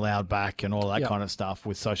being allowed back and all that Yep. kind of stuff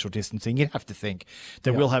with social distancing, you'd have to think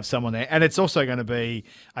that we'll have someone there. And it's also going to be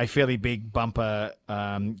a fairly big bumper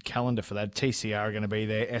calendar for that. TCR are going to be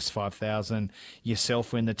there, S5000,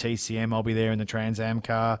 yourself in the TCM, I'll be there in the Trans Am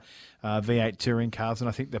car, V8 touring cars, and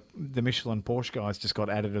I think the Michelin Porsche guys just got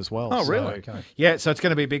added as well. Oh, So, really? Okay. Yeah, so it's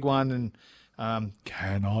going to be a big one, and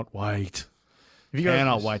cannot wait.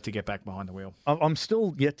 Cannot wait to get back behind the wheel. I'm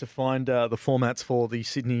still yet to find the formats for the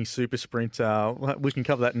Sydney Super Sprint. We can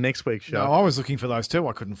cover that next week's show. No, I was looking for those too.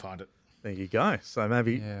 I couldn't find it. There you go. So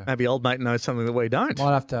maybe old mate knows something that we don't.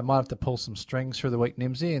 Might have to pull some strings through the week,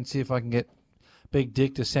 Nimsy, and see if I can get Big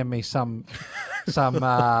Dick to send me some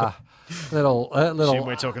little Assume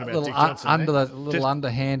we're talking about Dick Johnson there.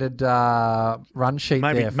 underhanded run sheet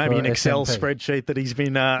Maybe there. maybe for an Excel SMP. spreadsheet that he's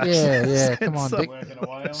been. Yeah. Come on, Dick. Working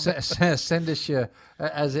away on. Send us your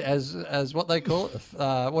as what they call it.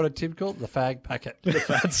 What did Tim call it? The fag packet.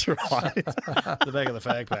 That's right. The back of the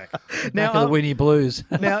fag pack. Back of the Winnie Blues.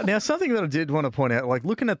 now, something that I did want to point out, like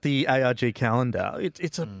looking at the ARG calendar,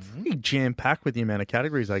 it's a pretty jam-packed with the amount of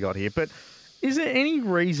categories they got here. But is there any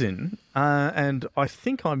reason, and I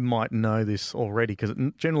think I might know this already, because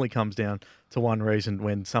it generally comes down to one reason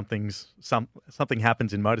when something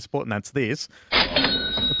happens in motorsport, and that's this.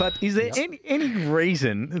 But is there any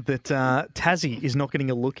reason that Tassie is not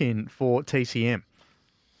getting a look in for TCM?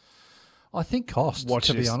 I think cost.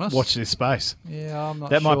 to be honest, Watch this space. Yeah, I'm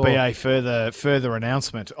not That sure. might be a further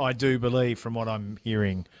announcement. I do believe, from what I'm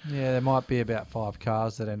hearing. Yeah, there might be about 5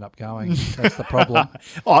 cars that end up going. That's the problem.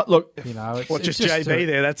 Oh, look, You know, it's, Well, it's just JB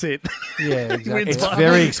there, that's it. Yeah, exactly. it's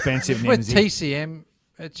very expensive, With Nimsy. TCM,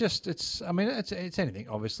 it's anything,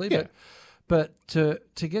 obviously, Yeah. but to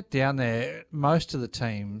get down there, most of the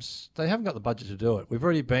teams, they haven't got the budget to do it. We've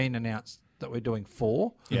already been announced that we're doing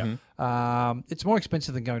 4. Yeah. It's more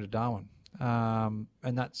expensive than going to Darwin, and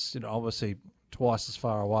that's obviously twice as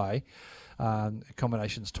far away.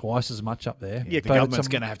 Accommodations twice as much up there. Yeah, the But government's it's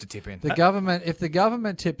going to have to tip in. the government, if the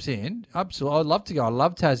government tips in, absolutely, I'd love to go. I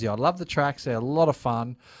love Tassie. I love the tracks. They're a lot of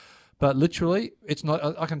fun. But literally, it's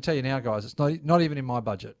not. I can tell you now, guys, it's not even in my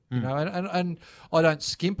budget. You know, and I don't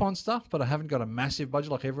skimp on stuff, but I haven't got a massive budget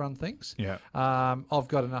like everyone thinks. Yeah. I've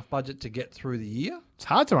got enough budget to get through the year. It's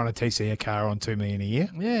hard to run a TCR car on $2 million a year.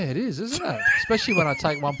 Yeah, it is, isn't it? Especially when I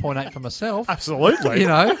take 1.8 for myself. Absolutely. You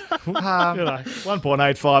know,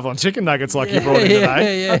 1.85 on chicken nuggets like you brought in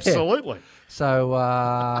today. yeah. Absolutely. So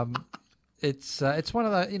it's one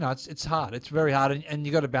of the it's hard. It's very hard, and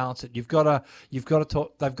you got to balance it. You've got to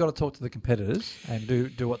talk. They've got to talk to the competitors and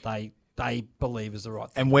do what they they believe is the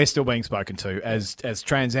right thing. And we're still being spoken to as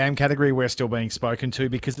Trans Am category. We're still being spoken to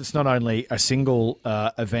because it's not only a single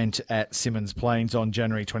event at Symonds Plains on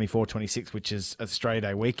January 24, 26, which is Australia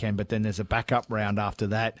Day weekend, but then there's a backup round after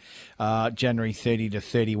that, January 30 to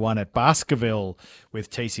 31 at Baskerville with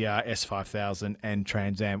TCR S5000 and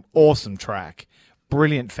Trans Am. Awesome track.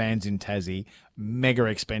 Brilliant fans in Tassie. Mega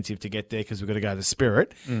expensive to get there because we've got to go to the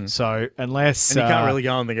Spirit. So unless... And you can't really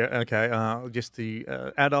go on just the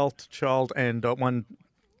adult, child and one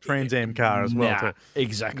Trans Am car as well. Nah,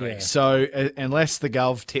 exactly. Yeah. So unless the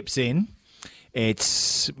Gov tips in,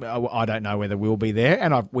 I don't know whether we'll be there.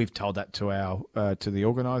 And we've told that to to the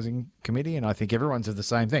organising committee, and I think everyone said the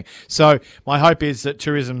same thing. So my hope is that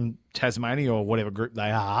Tourism Tasmania, or whatever group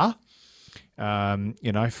they are,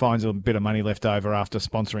 finds a bit of money left over after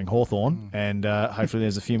sponsoring Hawthorn, and hopefully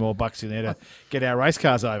there's a few more bucks in there to get our race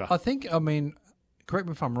cars over. I think, correct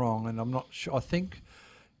me if I'm wrong, and I'm not sure. I think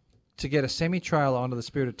to get a semi-trailer onto the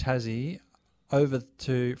Spirit of Tassie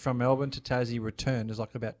from Melbourne to Tassie return is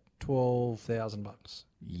like about $12,000.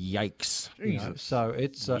 Yikes! So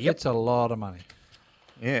it's a lot of money.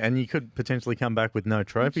 Yeah, and you could potentially come back with no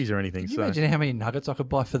trophies or anything. Can you imagine how many nuggets I could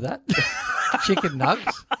buy for that? Chicken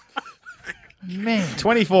nuggets. Man,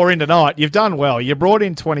 24 in tonight. You've done well. You brought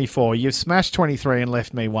in 24. You've smashed 23 and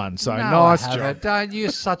left me one. So nice job. Don't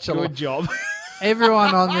you? Such a good job.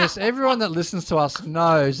 Everyone that listens to us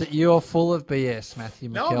knows that you're full of BS,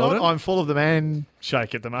 Matthew McKeldin. No, I'm full of the man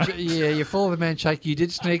shake at the moment. Yeah, you're full of the man shake. You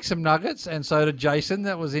did sneak some nuggets, and so did Jason.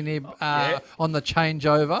 That was in here on the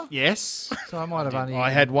changeover. Yes. So I might have only.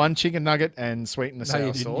 I had one chicken nugget and sweet and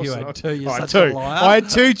sour sauce. You had two. You're such two. a liar. I had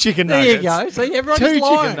two chicken nuggets. There you go. See, everyone's two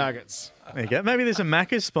lying. Chicken nuggets. There you go. Maybe there's a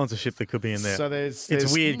Macca's sponsorship that could be in there. So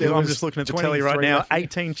it's weird because I'm just looking at the telly right now.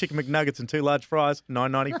 18 chicken McNuggets and 2 large fries,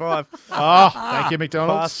 $9.95. Thank you,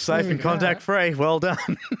 McDonald's. Fast, safe, and contact free. Well done.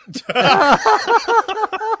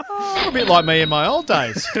 A bit like me in my old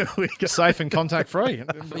days. Safe and contact free.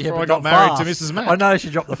 Before I got married to Mrs. Mac. I noticed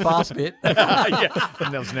you dropped the fast bit.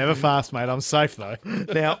 That was never fast, mate. I'm safe though.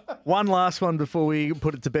 Now, one last one before we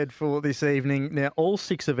put it to bed for this evening. Now, all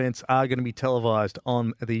 6 events are going to be televised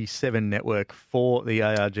on the 7 network for the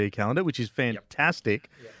ARG calendar, which is fantastic.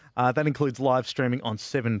 Yep. That includes live streaming on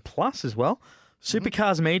 7 Plus as well.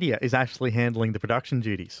 Supercars Media is actually handling the production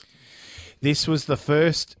duties. This was the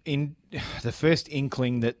first inkling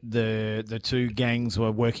that the two gangs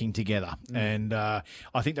were working together, and I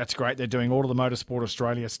think that's great. They're doing all of the Motorsport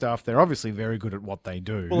Australia stuff. They're obviously very good at what they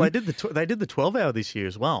do. Well, they did the 12-hour this year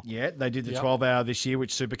as well. Yeah, they did the 12-hour this year,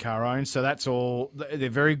 which Supercar owns. So that's all. They're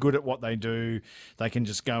very good at what they do. They can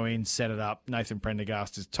just go in, set it up. Nathan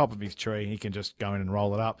Prendergast is top of his tree. He can just go in and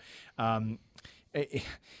roll it up. On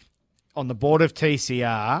the board of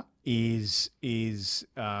TCR is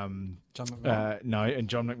John McMillan? and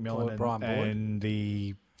John McMillan and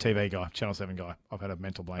the TV guy, Channel 7 guy. I've had a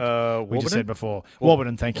mental blank. We just said before.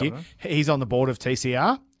 Warburton, thank you. He's on the board of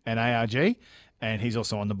TCR and ARG, and he's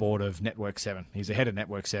also on the board of Network 7. He's the head of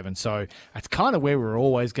Network 7. So that's kind of where we're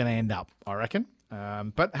always going to end up, I reckon.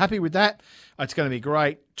 But happy with that. It's going to be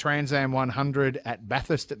great. Trans Am 100 at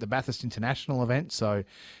Bathurst, at the Bathurst International event. So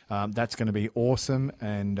that's going to be awesome.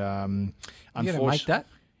 And you going to make that?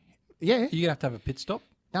 Yeah. You're going to have a pit stop?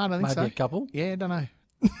 No, I don't think so. Maybe a couple? Yeah, I don't know.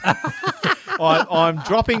 I'm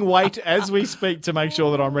dropping weight as we speak to make sure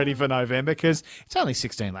that I'm ready for November because it's only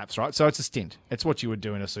 16 laps, right? So it's a stint. It's what you would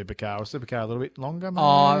do in a supercar. A supercar a little bit longer, maybe?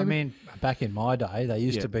 I mean, back in my day, they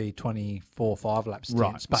used to be 24, 5-lap stints.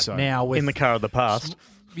 Right, but so now in the car of the past.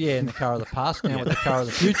 Yeah, in the car of the past. Now with the car of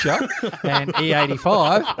the future and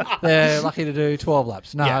E85, they're lucky to do 12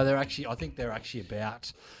 laps. No, I think they're actually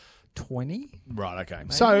about 20. Right, okay.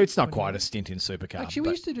 Maybe so it's not quite a stint in supercar. Actually, we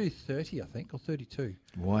used to do 30, I think, or 32.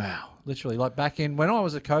 Wow. Literally, like back in, when I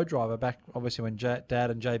was a co-driver, back obviously when Dad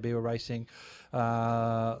and JB were racing,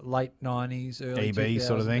 late 90s, early EB 2000s,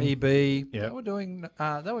 sort of thing. EB. Yep. They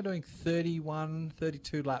were doing 31,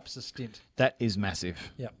 32 laps a stint. That is massive.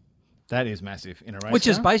 Yep. That is massive in a race Which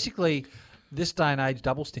car. is basically this day and age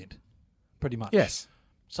double stint, pretty much. Yes.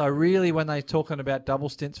 So really, when they're talking about double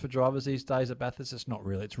stints for drivers these days at Bathurst, it's not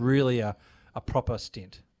really. It's really a proper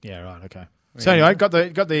stint. Yeah, right, okay. So anyway, got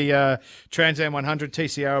the Trans Am 100,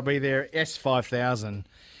 TCR will be there, S5000,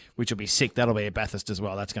 which will be sick. That'll be at Bathurst as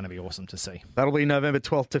well. That's going to be awesome to see. That'll be November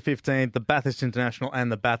 12th to 15th, the Bathurst International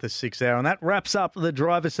and the Bathurst 6 Hour. And that wraps up the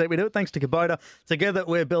driver's seat. We do it thanks to Kubota. Together,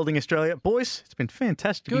 we're building Australia. Boys, it's been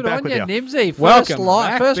fantastic to be back with you. Good on you, Nimsy. Welcome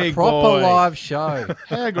back, first big proper boy. live show.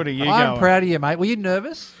 How good are you I'm going? proud of you, mate. Were you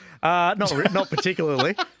nervous? Not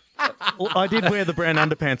particularly. I did wear the brown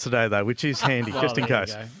underpants today, though, which is handy, just in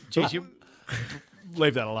case. Geez,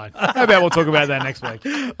 leave that alone. How about we'll talk about that next week?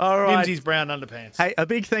 All right. Nimsy's brown underpants. Hey, a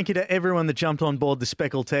big thank you to everyone that jumped on board the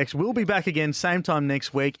Speckle Text. We'll be back again same time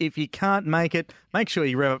next week. If you can't make it, make sure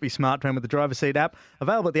you rev up your smartphone with the Driver's Seat app.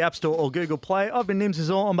 Available at the App Store or Google Play. I've been Nims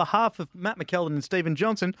Azor. On behalf of Matt McKeldin and Stephen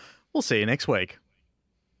Johnson, we'll see you next week.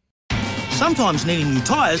 Sometimes needing new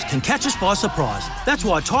tyres can catch us by surprise. That's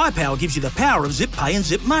why Tyre Power gives you the power of zip pay and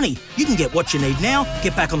zip money. You can get what you need now,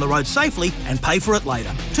 get back on the road safely and pay for it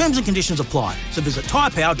later. Terms and conditions apply. So visit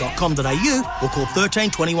tyrepower.com.au or call 13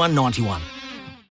 21 91.